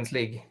Rennes, conference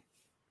league.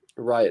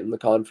 right in the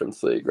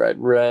Conference League, right?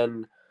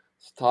 Rennes,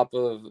 top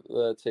of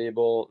the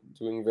table,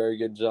 doing a very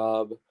good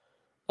job.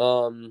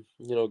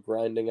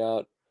 Grinding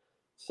out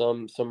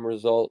some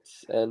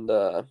results, and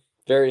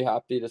very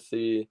happy to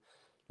see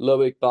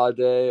Loic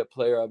Bade, a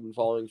player I've been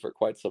following for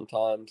quite some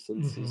time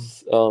since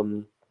his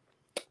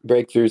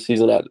breakthrough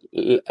season at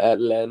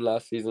Lens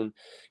last season,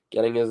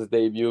 getting his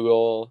debut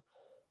goal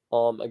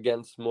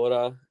against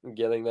Mora,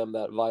 getting them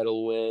that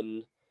vital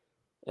win.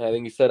 And I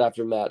think he said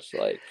after match,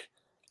 like,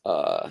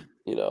 I'm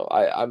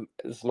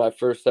this is my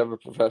first ever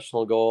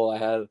professional goal. I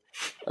had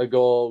a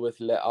goal with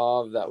Le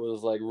Havre that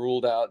was like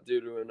ruled out due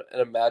to an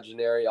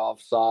imaginary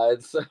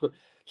offside. So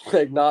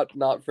like not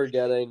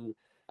forgetting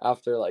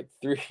after like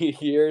 3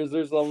 years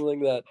or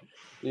something that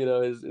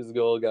his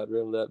goal got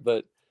ruled out.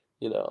 But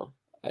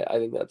I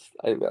think that's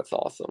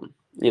awesome.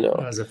 That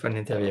was a fun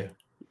interview.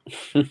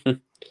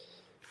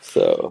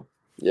 So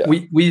yeah.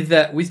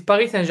 With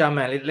Paris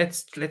Saint-Germain,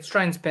 let's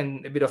try and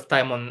spend a bit of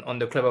time on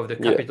the club of the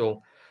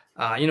capital.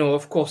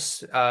 Of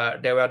course,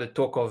 they were the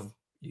talk of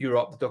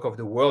Europe, the talk of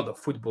the world of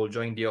football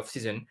during the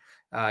off-season,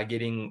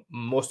 getting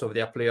most of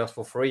their players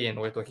for free. And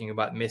we're talking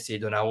about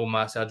Messi,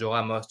 Donnarumma, Sergio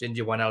Ramos,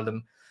 Gigi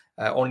Wijnaldum,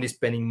 only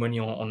spending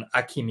money on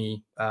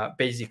Hakimi,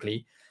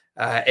 basically.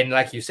 And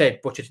like you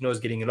said, Pochettino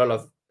is getting a lot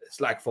of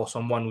slack for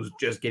someone who's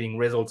just getting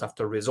results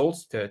after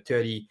results,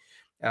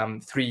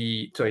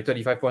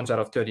 35 points out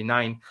of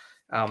 39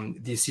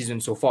 this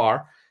season so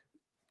far.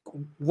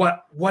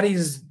 What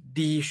is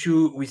the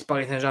issue with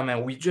Paris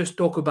Saint-Germain? We just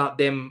talk about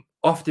them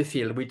off the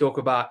field. We talk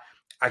about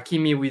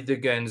Hakimi with the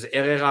guns,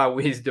 Herrera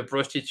with the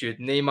prostitute,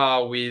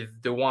 Neymar with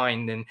the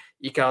wine, and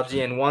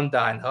Icardi and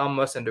Wanda, and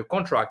Ramos and the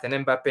contract, and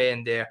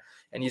Mbappe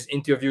and his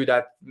interview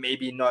that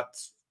maybe not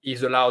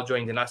is allowed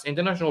during the last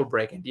international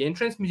break, and the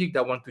entrance music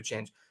that want to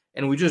change.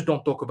 And we just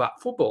don't talk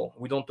about football.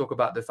 We don't talk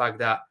about the fact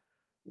that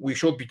we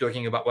should be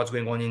talking about what's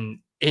going on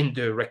in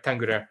the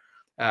rectangular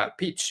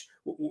pitch.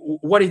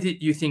 What is it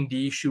you think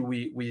the issue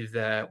with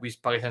Paris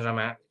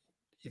Saint-Germain?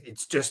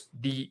 It's just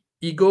the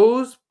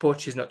egos.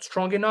 Poch is not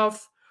strong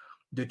enough.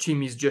 The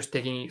team is just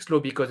taking it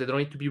slow because they don't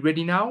need to be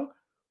ready now.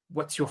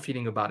 What's your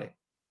feeling about it?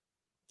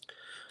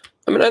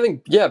 I mean, I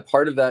think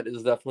part of that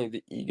is definitely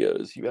the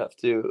egos. You have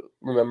to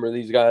remember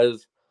these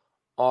guys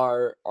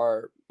are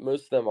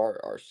most of them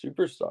are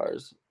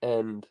superstars,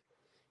 and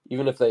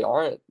even if they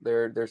aren't,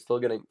 they're still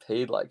getting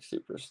paid like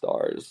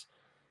superstars.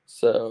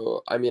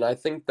 So I mean, I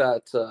think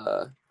that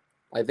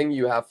I think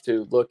you have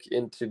to look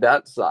into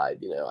that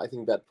side. I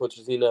think that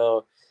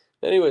Pochettino,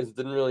 anyways,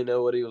 didn't really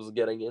know what he was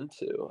getting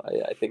into.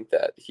 I think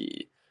that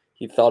he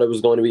thought it was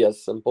going to be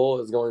as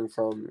simple as going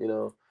from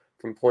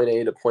from point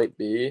A to point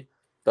B.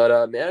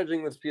 But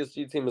managing this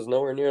PSG team is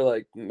nowhere near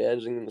like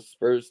managing the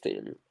Spurs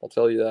team. I'll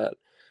tell you that.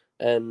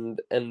 And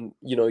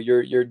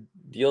you're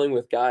dealing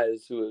with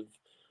guys who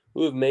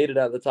have made it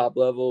at the top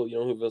level.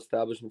 Who've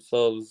established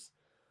themselves,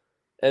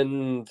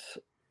 and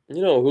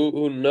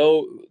who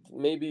know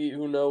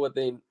what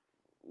they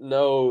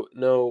know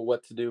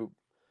what to do,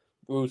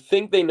 who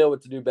think they know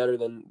what to do better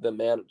than the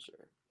manager.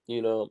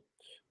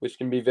 Which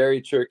can be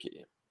very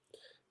tricky.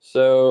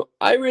 So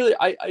I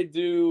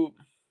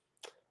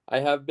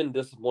have been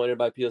disappointed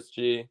by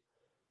PSG,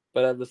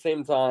 but at the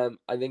same time,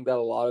 I think that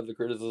a lot of the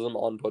criticism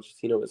on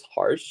Pochettino is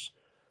harsh.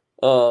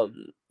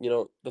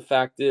 The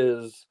fact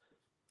is,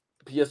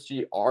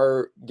 PSG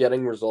are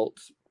getting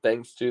results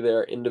thanks to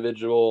their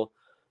individual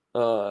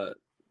brilliance,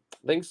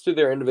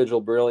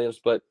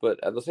 but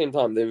at the same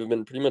time, they've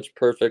been pretty much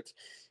perfect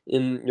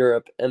in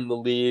Europe and the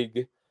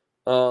league.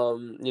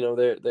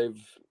 They've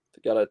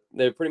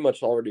pretty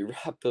much already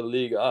wrapped the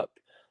league up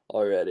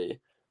already.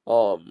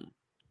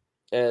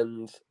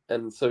 And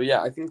so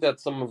I think that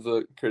some of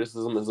the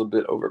criticism is a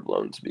bit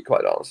overblown, to be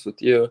quite honest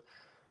with you.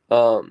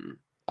 I'm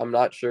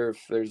not sure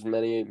if there's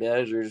many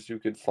managers who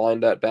could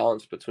find that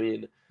balance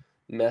between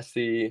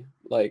Messi,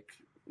 like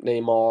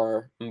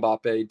Neymar,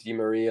 Mbappe, Di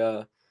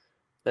Maria,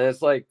 And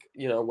it's like,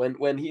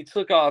 when he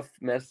took off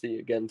Messi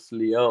against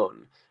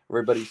Lyon,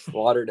 everybody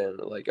slaughtered him.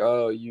 Like,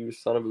 oh, you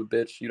son of a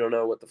bitch, you don't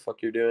know what the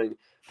fuck you're doing.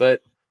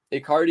 But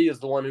Icardi is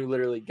the one who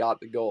literally got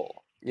the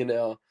goal.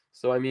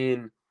 So I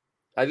mean,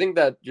 I think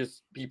that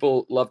just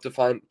people love to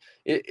find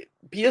it.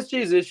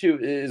 PSG's issue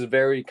is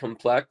very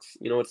complex.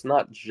 It's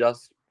not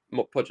just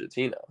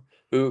Pochettino,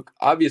 who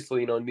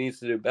obviously needs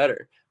to do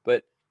better.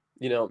 But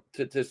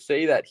to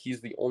say that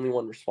he's the only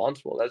one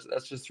responsible,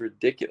 that's just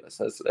ridiculous.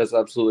 That's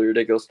absolutely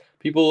ridiculous.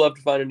 People love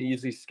to find an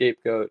easy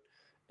scapegoat,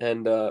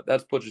 and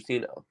that's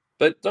Pochettino.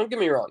 But don't get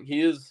me wrong,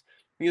 he is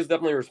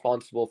definitely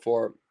responsible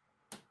for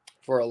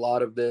a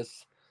lot of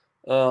this.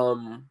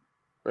 And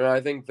I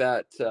think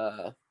that.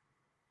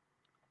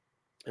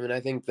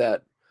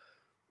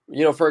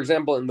 For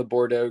example, in the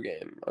Bordeaux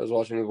game, I was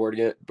watching the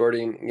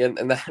Bordeaux again,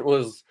 and that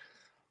was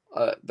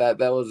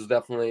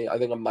definitely, I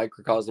think, a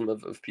microcosm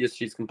of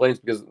PSG's complaints,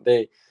 because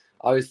they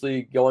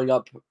obviously going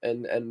up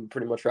and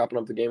pretty much wrapping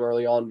up the game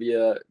early on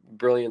via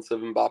brilliance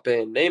of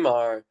Mbappe and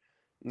Neymar.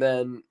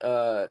 Then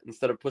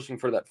instead of pushing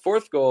for that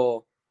fourth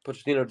goal,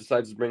 Pochettino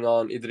decides to bring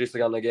on Idrissa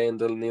Gana Gueye and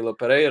Danilo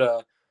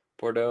Pereira.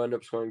 Bordeaux end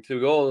up scoring 2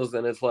 goals,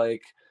 and it's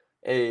like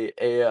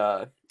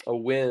a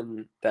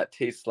win that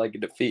tastes like a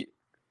defeat.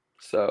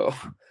 So,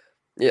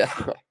 yeah.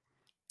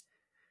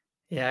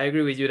 Yeah, I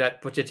agree with you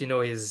that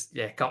Pochettino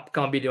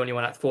can't be the only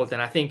one at fault,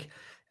 and I think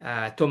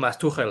Thomas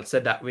Tuchel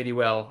said that really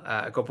well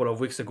a couple of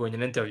weeks ago in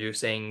an interview,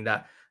 saying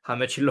that how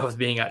much he loves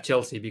being at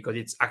Chelsea because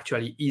it's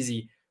actually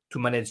easy to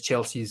manage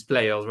Chelsea's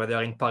players.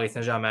 Whether in Paris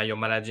Saint-Germain you're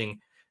managing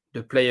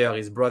the player,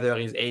 his brother,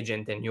 his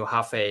agent, and you're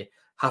half a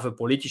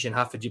politician,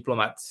 half a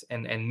diplomat,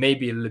 and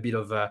maybe a little bit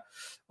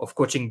of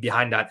coaching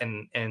behind that,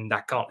 and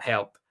that can't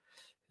help.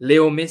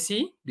 Leo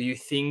Messi, do you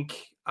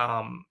think,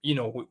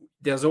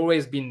 there's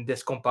always been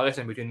this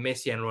comparison between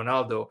Messi and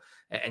Ronaldo,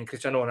 and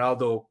Cristiano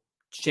Ronaldo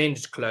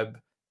changed club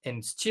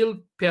and still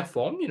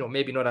perform,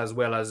 maybe not as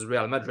well as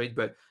Real Madrid,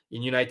 but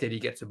in United he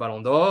gets a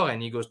Ballon d'Or,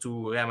 and he goes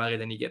to Real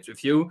Madrid and he gets a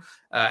few,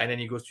 and then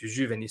he goes to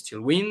Juve and he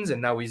still wins,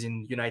 and now he's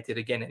in United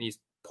again and he's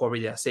probably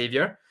their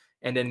savior.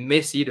 And then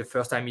Messi, the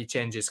first time he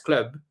changed his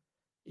club,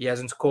 he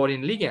hasn't scored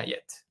in Liga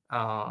yet,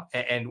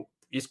 and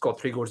he scored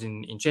 3 goals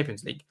in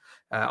Champions League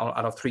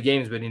out of 3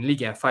 games, but in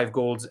Liga 5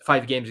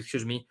 games,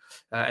 excuse me,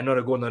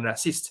 another goal, not an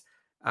assist.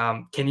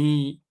 Can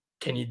he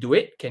do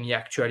it? Can he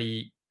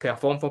actually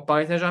perform for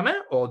Paris Saint-Germain,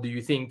 or do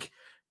you think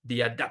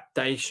the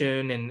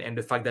adaptation and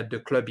the fact that the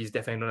club is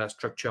definitely not as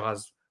structured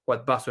as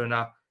what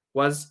Barcelona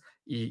was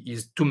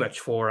is too much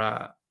for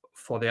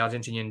the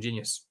Argentinian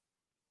genius?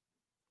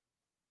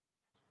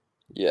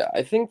 Yeah,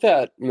 I think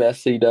that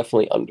Messi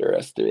definitely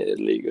underestimated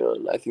Liga,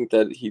 and I think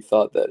that he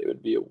thought that it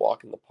would be a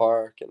walk in the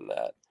park, and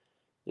that,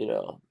 you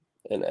know,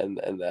 and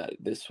that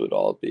this would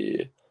all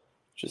be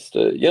just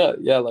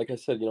yeah, like I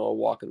said, a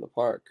walk in the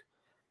park.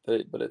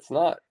 But it's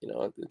not,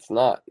 it's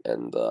not.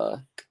 And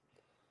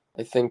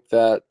I think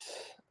that,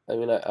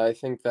 I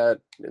think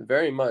that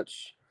very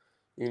much,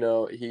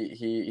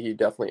 he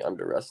definitely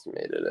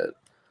underestimated it.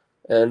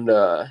 And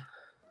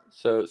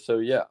so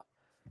yeah,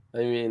 I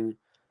mean,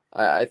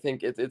 I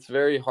think it's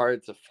very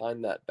hard to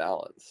find that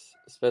balance,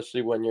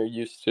 especially when you're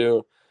used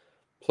to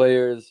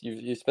players.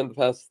 You spent the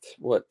past,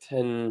 what,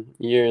 10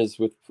 years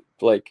with,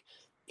 like,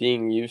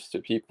 being used to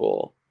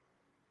people,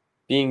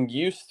 being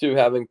used to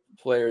having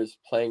players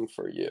playing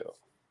for you,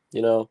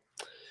 you know,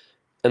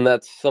 and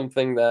that's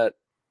something that,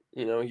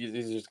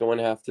 he's just going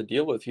to have to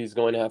deal with. He's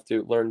going to have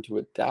to learn to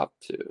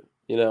adapt to,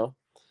 you know.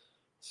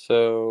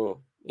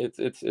 So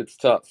it's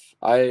tough.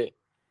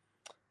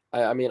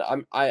 I mean,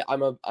 I'm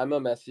a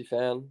Messi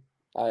fan.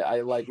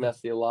 I like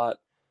Messi a lot.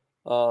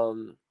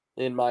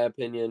 In my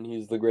opinion,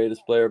 he's the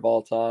greatest player of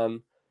all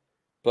time.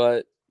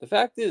 But the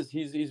fact is,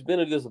 he's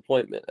been a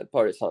disappointment at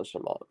Paris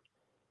Saint-Germain.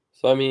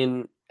 So I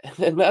mean,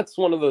 and that's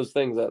one of those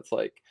things that's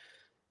like,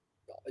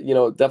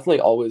 definitely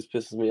always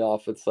pisses me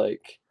off. It's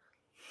like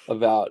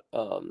about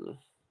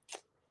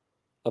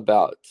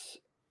about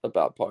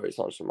about Paris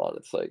Saint-Germain.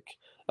 It's like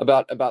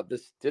about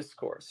this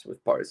discourse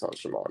with Paris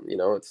Saint-Germain.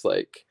 It's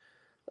like,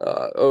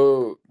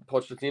 oh,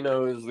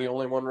 Pochettino is the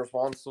only one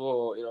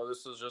responsible.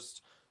 This is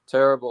just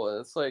terrible. And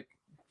it's like,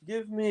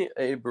 give me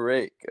a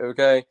break,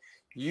 okay?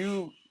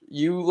 You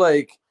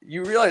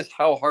realize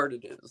how hard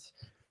it is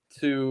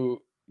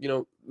to,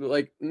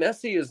 like,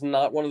 Messi is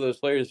not one of those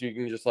players you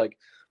can just like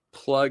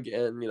plug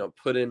and,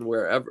 put in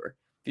wherever.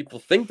 People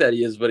think that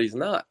he is, but he's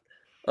not.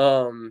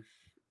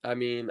 I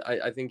mean,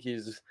 I think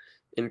he's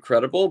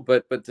incredible,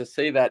 but to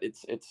say that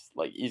it's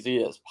like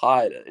easy as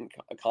pie to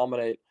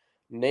accommodate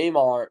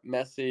Neymar,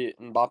 Messi,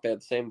 and Mbappe at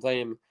the same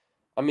time.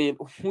 I mean,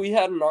 we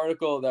had an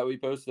article that we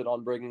posted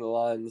on Breaking the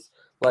Lines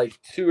like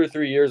 2 or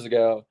 3 years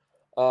ago,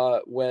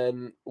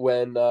 when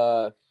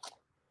Neymar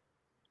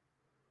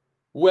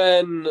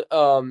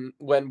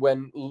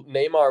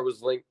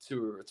was linked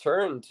to a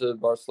return to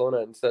Barcelona,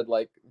 and said,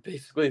 like,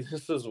 basically,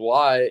 this is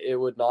why it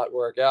would not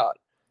work out,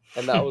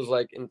 and that was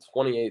like in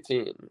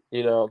 2018.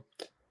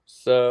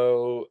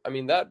 So I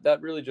mean, that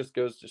really just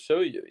goes to show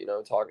you,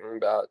 talking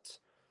about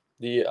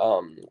the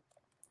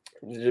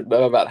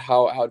about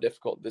how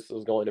difficult this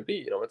is going to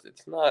be.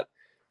 It's not.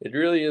 It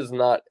really is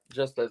not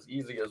just as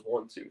easy as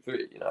 1, 2,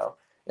 3.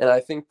 And I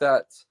think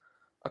that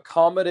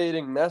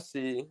accommodating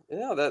Messi,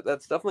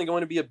 that's definitely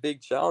going to be a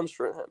big challenge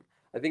for him.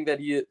 I think that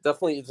he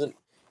definitely isn't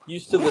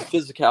used to the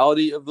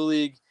physicality of the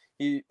league.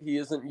 He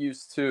isn't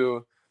used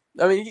to.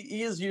 I mean,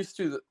 he is used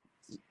to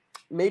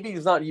maybe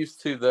he's not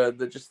used to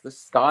the just the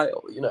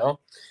style.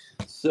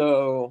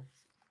 So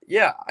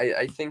yeah,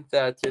 I think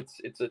that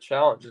it's a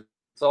challenge.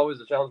 It's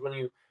always a challenge when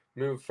you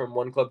move from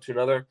one club to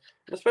another,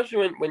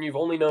 especially when you've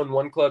only known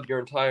one club your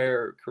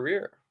entire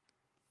career.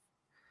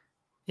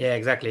 Yeah,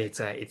 exactly.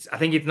 It's I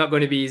think it's not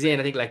going to be easy, and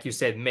I think, like you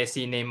said,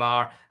 Messi,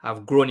 Neymar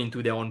have grown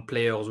into their own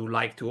players who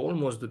like to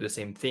almost do the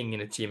same thing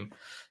in a team,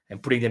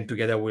 and putting them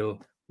together will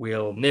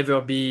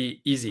never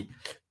be easy.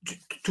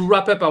 To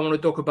wrap up, I want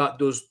to talk about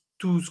those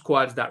two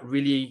squads that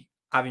really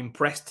have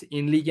impressed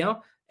in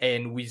Liga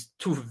and with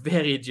two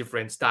very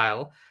different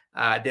style.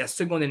 They're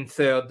second and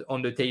third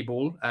on the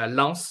table.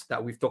 Lens,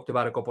 that we've talked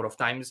about a couple of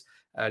times,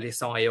 Les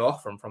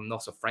Saint-Éor from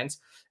north of France,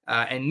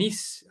 and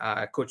Nice,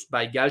 coached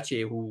by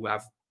Galtier,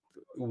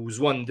 who's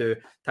won the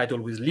title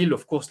with Lille,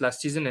 of course,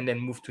 last season, and then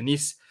moved to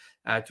Nice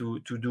to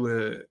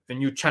do a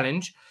new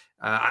challenge.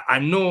 I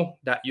know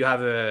that you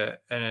have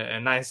a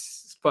nice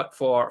spot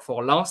for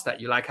Lens, that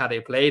you like how they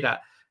play,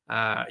 that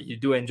you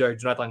do enjoy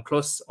Jonathan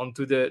Klaus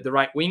onto the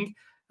right wing.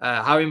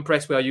 How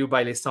impressed were you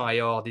by Les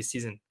Saint-Éor this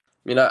season?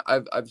 I mean,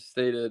 I've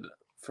stated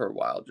for a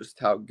while just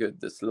how good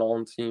this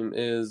Lens team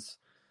is,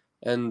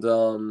 and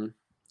I'm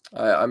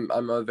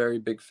a very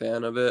big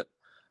fan of it.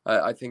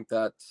 I think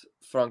that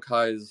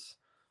Frankheis,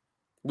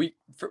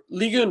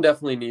 Ligue 1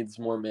 definitely needs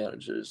more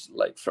managers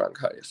like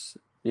Frankheis.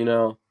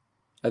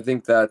 I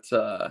think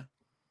that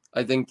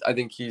I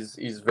think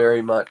he's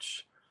very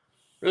much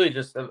really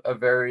just a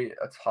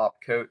top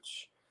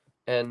coach,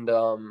 and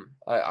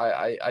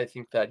I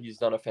think that he's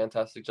done a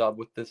fantastic job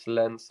with this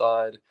Lens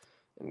side.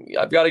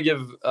 I've got to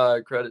give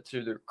credit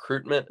to the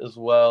recruitment as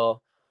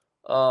well.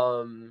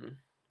 I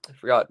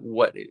forgot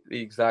what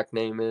the exact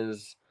name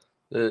is,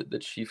 the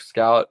chief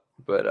scout,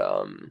 but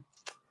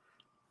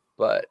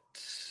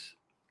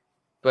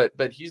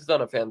he's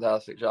done a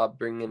fantastic job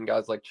bringing in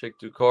guys like Cheick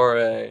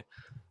Doucouré,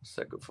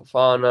 Seko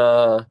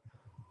Fofana,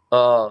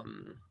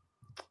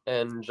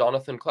 and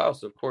Jonathan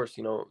Klaus, of course.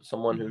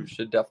 Someone who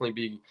should definitely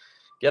be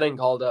getting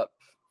called up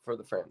for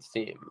the France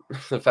team.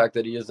 The fact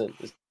that he isn't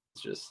is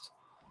just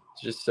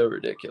so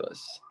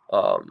ridiculous.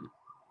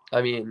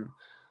 I mean,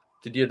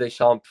 Didier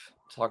Deschamps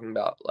talking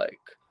about like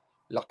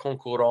la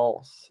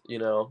concurrence,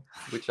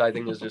 which I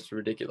think is just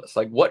ridiculous.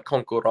 Like, what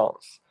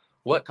concurrence?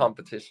 What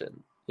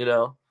competition?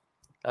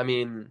 I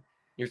mean,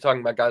 you're talking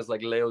about guys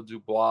like Léo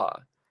Dubois,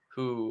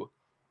 who,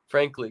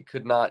 frankly,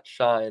 could not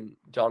shine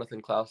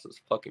Jonathan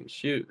Klaus's fucking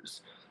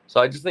shoes.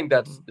 So I just think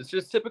it's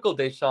just typical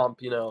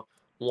Deschamps,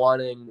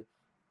 wanting,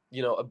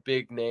 a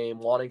big name,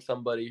 wanting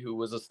somebody who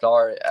was a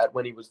star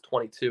when he was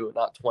 22 and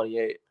not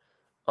 28,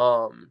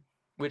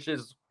 which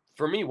is,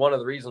 for me, one of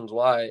the reasons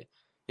why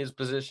his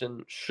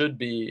position should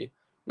be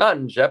not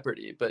in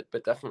jeopardy, but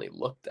definitely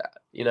looked at.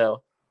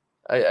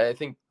 I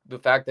think the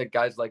fact that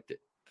guys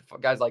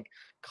like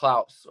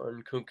Klaus or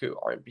Nkunku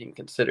aren't being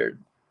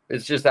considered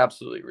is just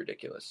absolutely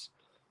ridiculous,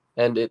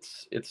 and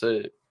it's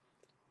a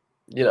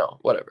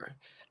whatever.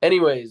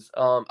 Anyways,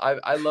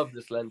 I love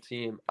this Lens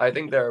team. I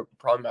think they're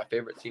probably my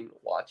favorite team to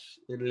watch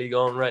in Ligue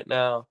 1 right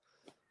now.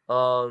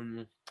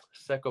 Seko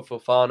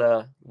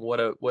Fofana, what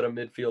a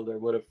midfielder,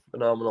 what a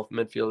phenomenal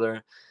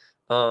midfielder.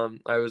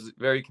 I was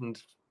very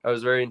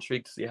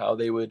intrigued to see how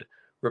they would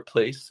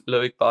replace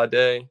Loic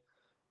Bade,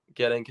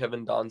 getting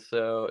Kevin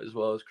Danso as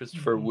well as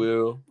Christopher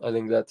Wu. I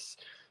think it's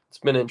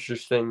been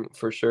interesting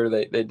for sure.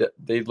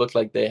 They look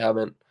like they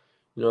haven't,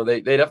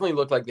 they definitely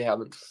look like they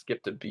haven't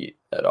skipped a beat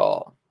at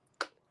all.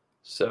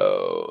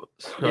 So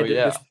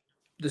yeah.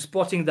 The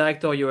sporting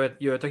director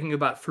you're talking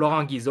about,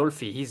 Florent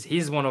Ghisolfi,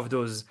 he's one of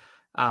those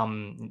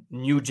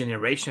new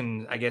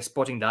generation, I guess,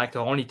 sporting director,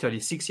 only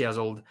 36 years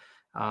old.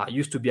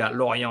 Used to be at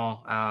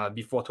Lorient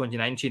before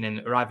 2019 and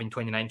arrived in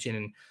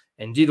 2019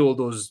 and did all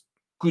those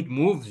good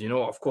moves.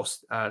 Of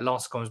course,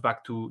 Lens comes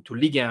back to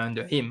Ligue 1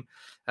 under him.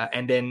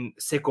 And then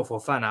Seko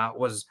Fofana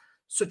was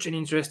such an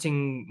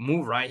interesting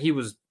move, right? He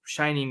was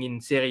shining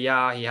in Serie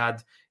A. He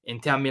had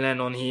Inter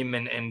Milan on him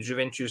and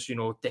Juventus,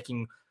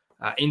 taking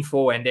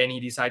info. And then he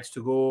decides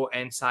to go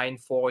and sign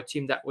for a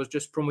team that was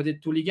just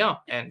promoted to Ligue 1.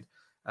 And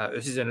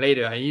a season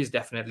later, he is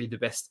definitely the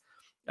best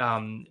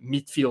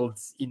midfield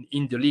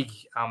in the league.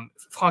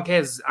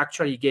 Frankheis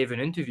actually gave an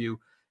interview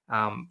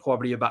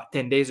probably about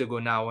 10 days ago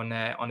now on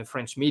a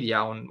French media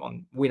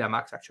on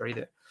Winamax, actually,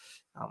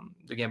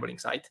 the gambling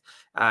site,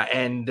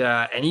 and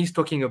he's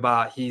talking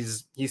about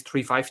his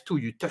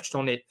 3-5-2. You touched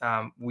on it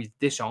with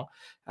Deschamps,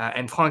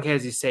 and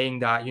Frankheis is saying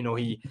that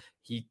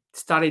he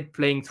started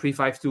playing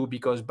 3-5-2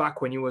 because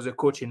back when he was a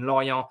coach in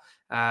Lorient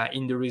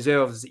in the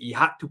reserves, he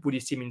had to put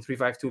his team in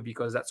 3-5-2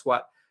 because that's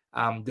what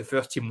the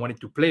first team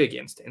wanted to play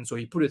against, and so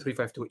he put a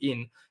 3-5-2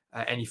 in,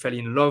 and he fell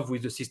in love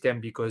with the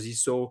system because he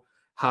saw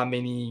how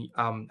many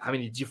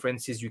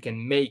differences you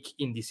can make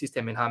in the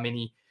system and how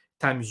many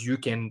times you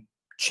can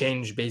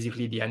change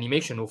basically the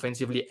animation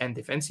offensively and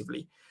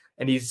defensively.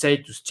 And he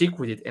decided to stick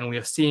with it. And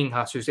we're seeing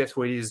how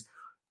successful it is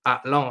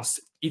at Lens.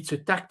 It's a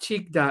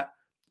tactic that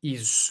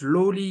is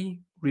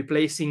slowly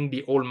replacing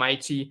the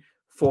almighty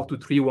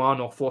 4-2-3-1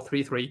 or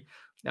 4-3-3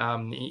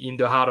 in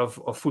the heart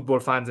of football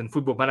fans and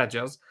football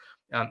managers.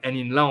 And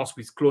in Lens,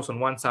 with Klose on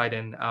one side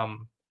and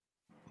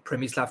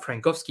Przemysław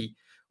Frankowski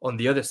on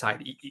the other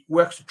side, it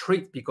works a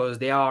treat because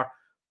they are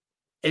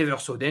ever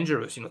so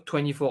dangerous.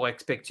 24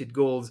 expected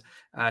goals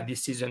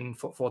this season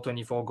for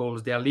 24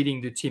 goals. They are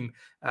leading the team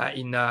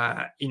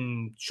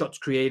in shots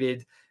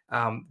created.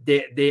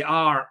 They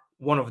are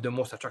one of the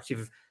most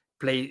attractive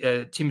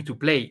teams to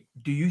play.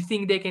 Do you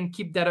think they can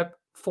keep that up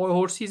for a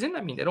whole season?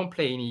 I mean, they don't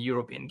play any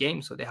European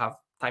games, so they have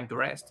time to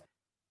rest.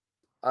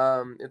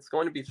 It's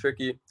going to be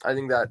tricky. I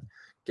think that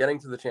getting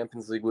to the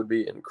Champions League would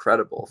be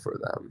incredible for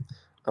them.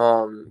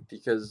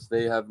 Because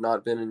they have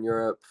not been in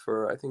Europe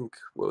for, I think,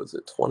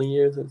 20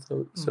 years or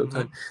so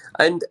time.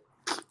 And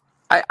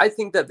I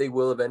think that they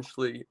will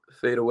eventually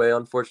fade away,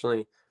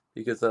 unfortunately,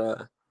 because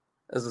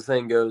as the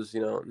saying goes,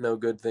 no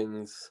good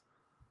things,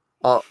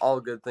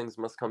 all good things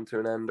must come to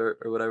an end or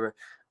whatever.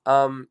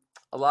 A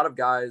lot of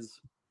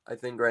guys, I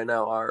think right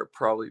now are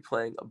probably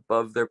playing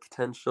above their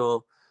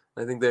potential.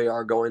 I think they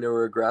are going to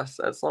regress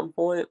at some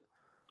point.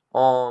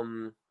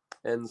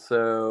 And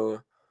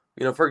so,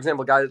 for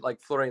example, a guy like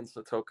Florian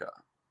Satoka,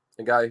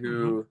 a guy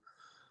who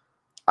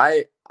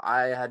I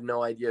had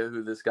no idea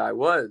who this guy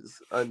was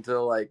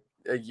until like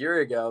a year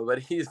ago, but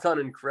he's done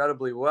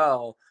incredibly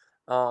well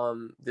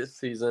this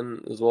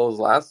season as well as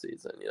last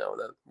season.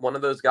 That one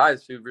of those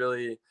guys who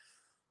really,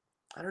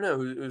 I don't know,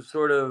 who's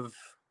sort of,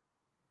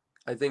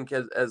 I think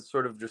has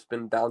sort of just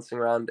been bouncing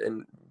around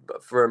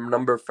for a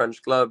number of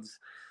French clubs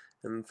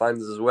and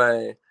finds his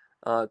way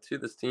to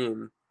this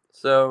team.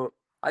 So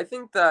I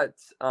think that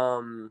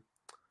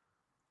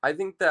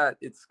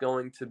it's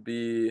going to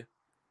be.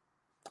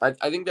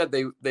 I think that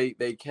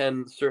they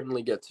can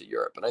certainly get to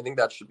Europe, and I think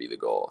that should be the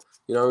goal.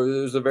 It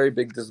was a very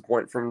big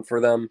disappointment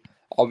for them,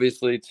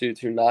 obviously, to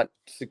not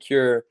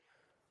secure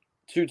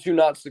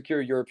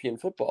European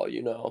football.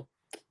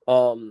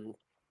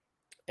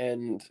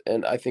 And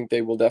I think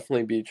they will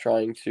definitely be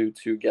trying to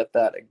get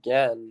that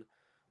again.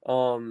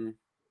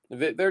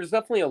 There's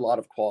definitely a lot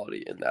of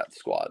quality in that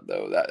squad,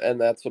 though.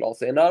 That's what I'll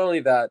say. And not only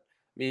that,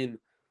 I mean,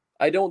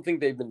 I don't think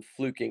they've been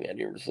fluking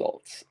any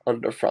results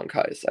under Frank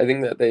Heis. I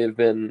think that they've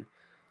been,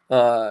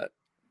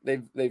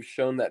 they've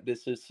shown that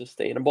this is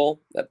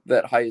sustainable.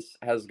 That Heis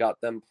has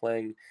got them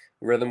playing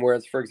rhythm.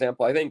 Whereas, for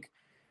example, I think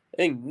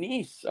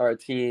Nice are a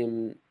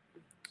team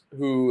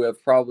who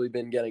have probably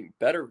been getting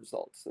better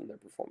results than their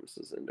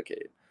performances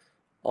indicate.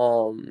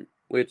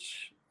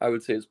 Which I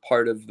would say is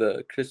part of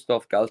the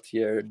Christophe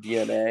Galtier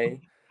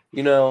DNA,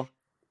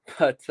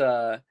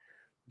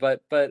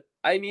 But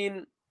I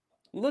mean,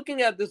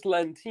 looking at this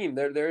Lens team,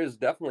 there is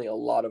definitely a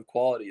lot of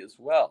quality as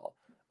well.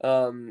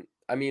 I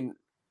mean,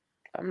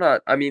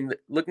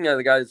 looking at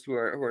the guys who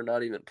are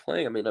not even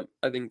playing. I mean,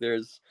 I think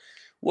there's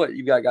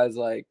you got guys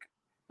like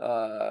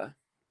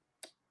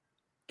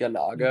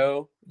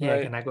Ganago. Yeah,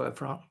 right? Ganago up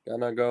front.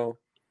 Ganago.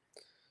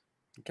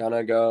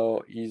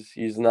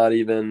 He's not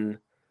even.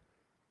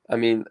 I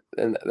mean,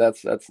 and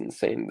that's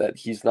insane that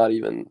he's not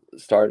even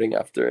starting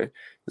after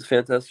his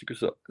fantastic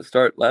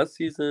start last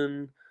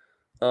season.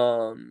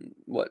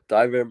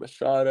 Diver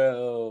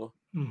Machado.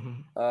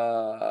 I'm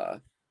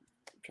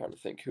trying to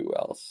think who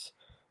else.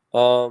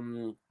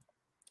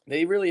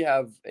 They really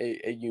have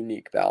a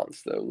unique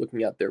balance, though.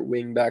 Looking at their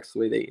wing backs, the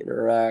way they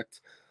interact,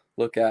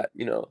 look at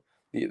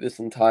this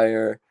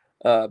entire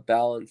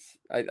balance.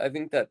 I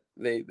think that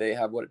they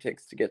have what it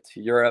takes to get to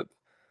Europe.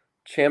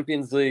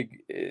 Champions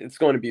League, it's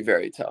going to be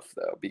very tough,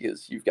 though,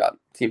 because you've got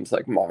teams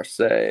like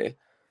Marseille,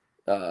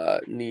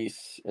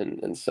 Nice,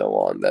 and so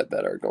on that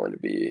are going to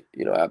be,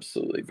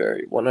 absolutely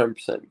very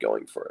 100%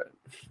 going for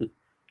it.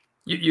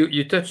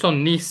 You touched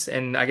on Nice,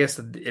 and I guess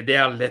they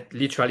are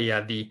literally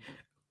at the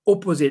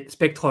opposite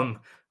spectrum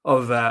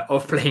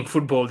of playing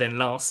football than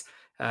Lens.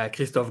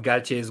 Christophe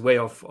Galtier's way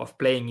of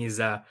playing is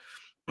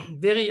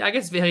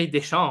very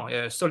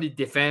Deschamps, solid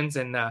defense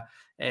and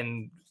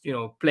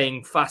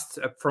playing fast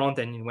up front.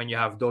 And when you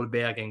have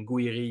Dolberg and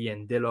Gouiri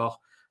and Delors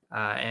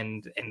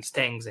and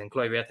Stengs and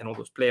Kluivert and all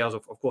those players,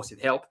 of course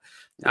it helped.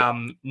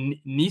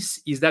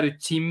 Nice, is that a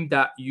team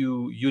that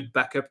you'd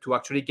back up to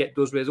actually get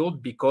those results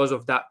because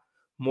of that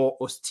more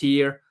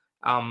austere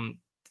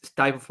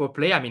type of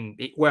play? I mean,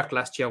 it worked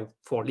last year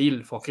for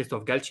Lille for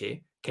Christophe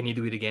Galtier. Can he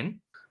do it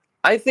again?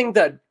 I think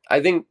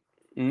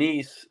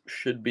Nice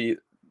should be.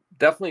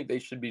 Definitely, they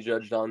should be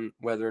judged on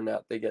whether or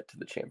not they get to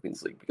the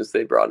Champions League because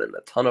they brought in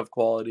a ton of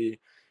quality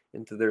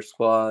into their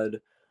squad.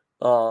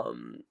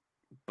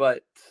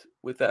 But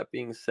with that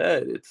being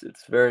said,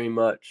 it's very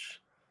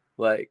much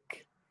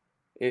like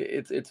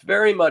it's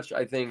very much,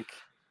 I think,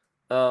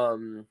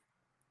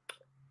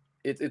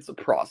 it's a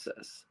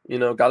process.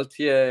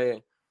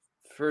 Galtier,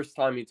 first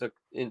time he took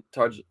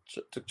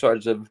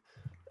charge of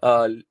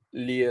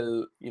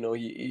Lille,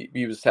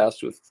 he was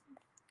tasked with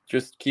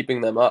just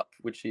keeping them up,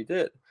 which he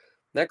did.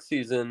 next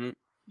season,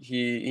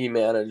 he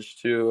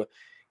managed to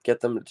get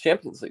them to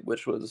Champions League,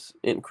 which was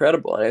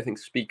incredible, and I think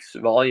speaks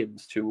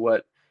volumes to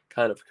what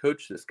kind of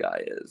coach this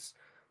guy is.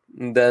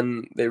 And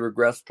then they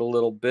regressed a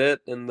little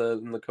bit in the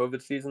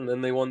COVID season.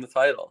 Then they won the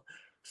title.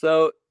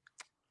 So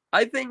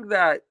I think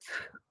that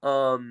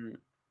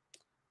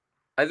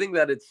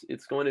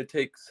it's going to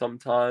take some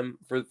time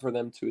for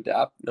them to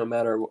adapt, no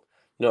matter what,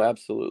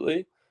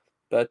 absolutely.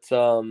 But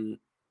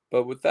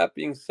with that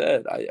being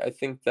said, I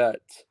think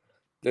that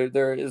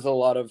there is a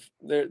lot of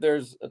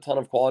there's a ton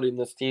of quality in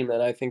this team,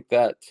 and I think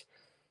that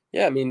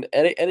I mean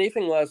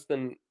anything less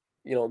than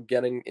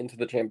getting into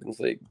the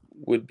Champions League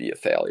would be a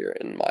failure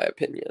in my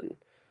opinion.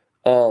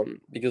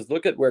 Because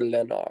look at where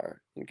Lens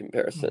are in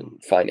comparison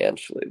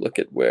financially. Look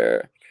at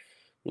where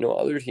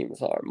other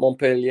teams are.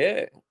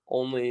 Montpellier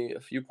only a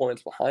few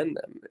points behind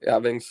them,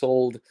 having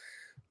sold.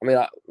 I mean,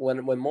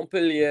 when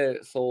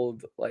Montpellier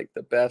sold like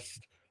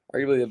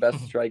arguably the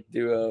best strike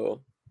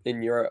duo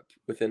in Europe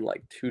within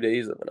like 2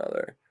 days of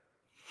another,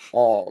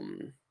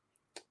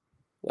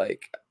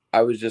 like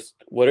I was just,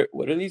 what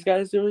are these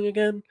guys doing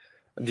again?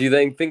 Do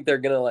they think they're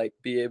gonna like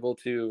be able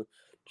to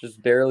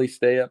just barely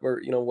stay up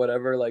or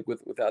whatever, like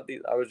without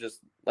these? I was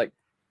just like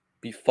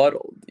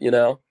befuddled,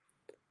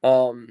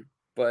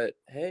 but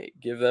hey,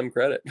 give them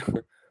credit.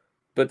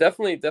 But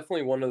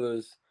definitely one of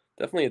those,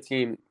 definitely a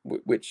team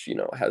which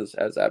has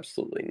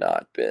absolutely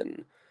not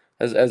been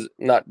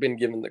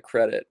given the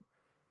credit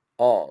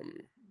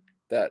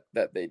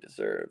that they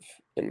deserve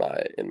in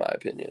my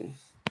opinion.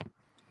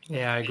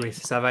 Yeah, I agree.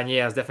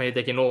 Savanier has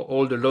definitely taken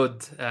all the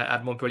load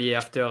at Montpellier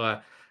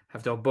after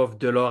both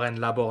Delors and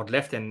Laborde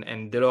left,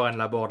 and Delors and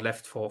Laborde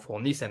left for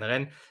Nice and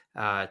Rennes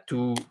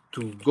to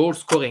goal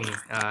scoring.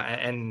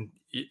 And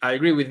I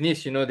agree with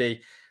Nice.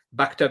 They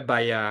backed up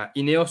by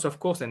Ineos, of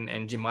course,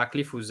 and Jim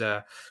Ratcliffe, who's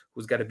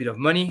got a bit of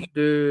money,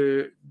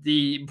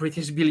 the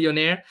British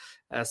billionaire.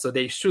 So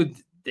they should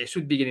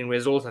be getting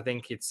results. I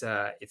think it's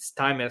time,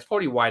 and that's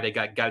probably why they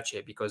got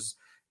Galche, because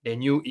they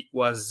knew it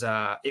was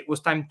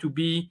time to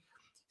be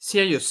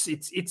serious.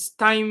 It's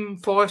time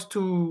for us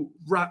to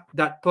wrap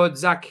that pod.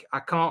 Zach, I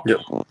can't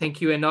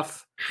thank you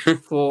enough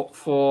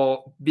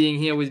for being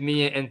here with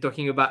me and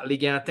talking about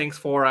Ligue 1. Thanks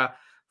for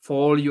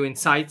all your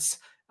insights.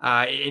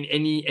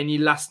 Any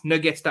last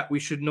nuggets that we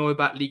should know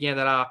about Ligue 1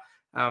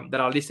 that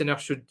our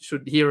listeners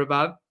should hear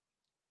about?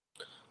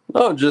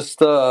 No, just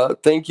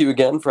thank you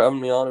again for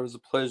having me on. It was a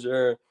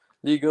pleasure.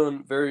 Ligue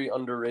 1, very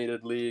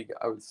underrated league,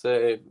 I would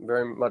say,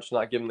 very much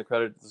not given the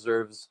credit it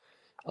deserves.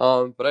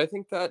 But I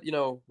think that,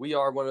 we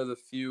are one of the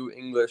few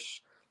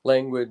English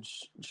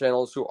language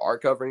channels who are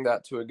covering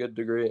that to a good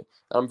degree. And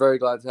I'm very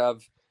glad to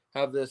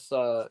have this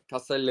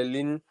Casser les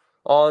Lignes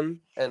on.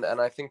 And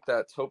I think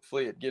that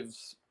hopefully it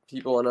gives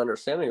people an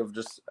understanding of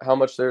just how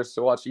much there is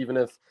to watch, even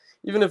if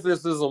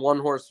this is a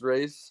one-horse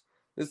race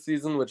this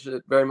season, which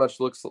it very much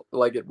looks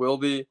like it will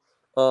be.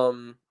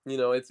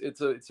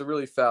 It's a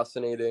really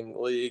fascinating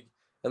league,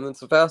 and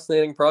it's a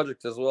fascinating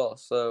project as well.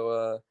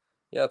 So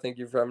thank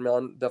you for having me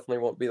on. Definitely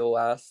won't be the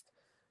last.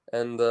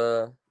 And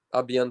a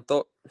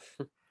bientôt.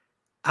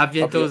 A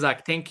bientôt,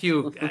 Zach. Thank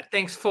you.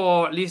 Thanks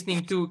for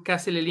listening to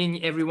Casser les Lignes,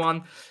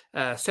 everyone.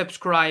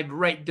 Subscribe,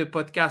 rate the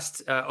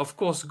podcast. Of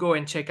course, go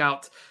and check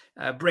out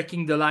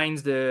Breaking the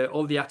Lines,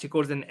 all the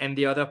articles and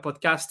the other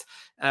podcast.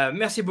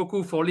 Merci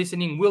beaucoup for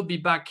listening. We'll be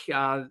back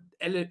a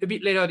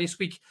bit later this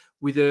week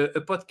with a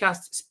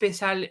podcast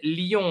special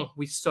Lyon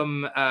with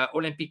some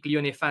Olympique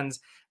Lyonnais fans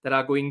that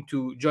are going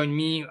to join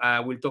me.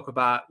 We'll talk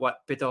about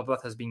what Peter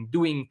Bosz has been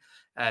doing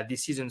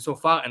this season so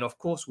far. And of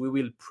course, we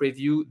will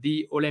preview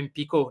the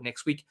Olympico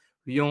next week,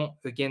 Lyon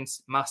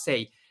against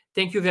Marseille.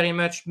 Thank you very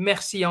much.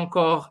 Merci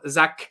encore,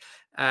 Zach.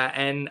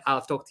 And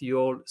I'll talk to you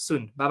all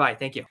soon. Bye-bye.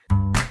 Thank you.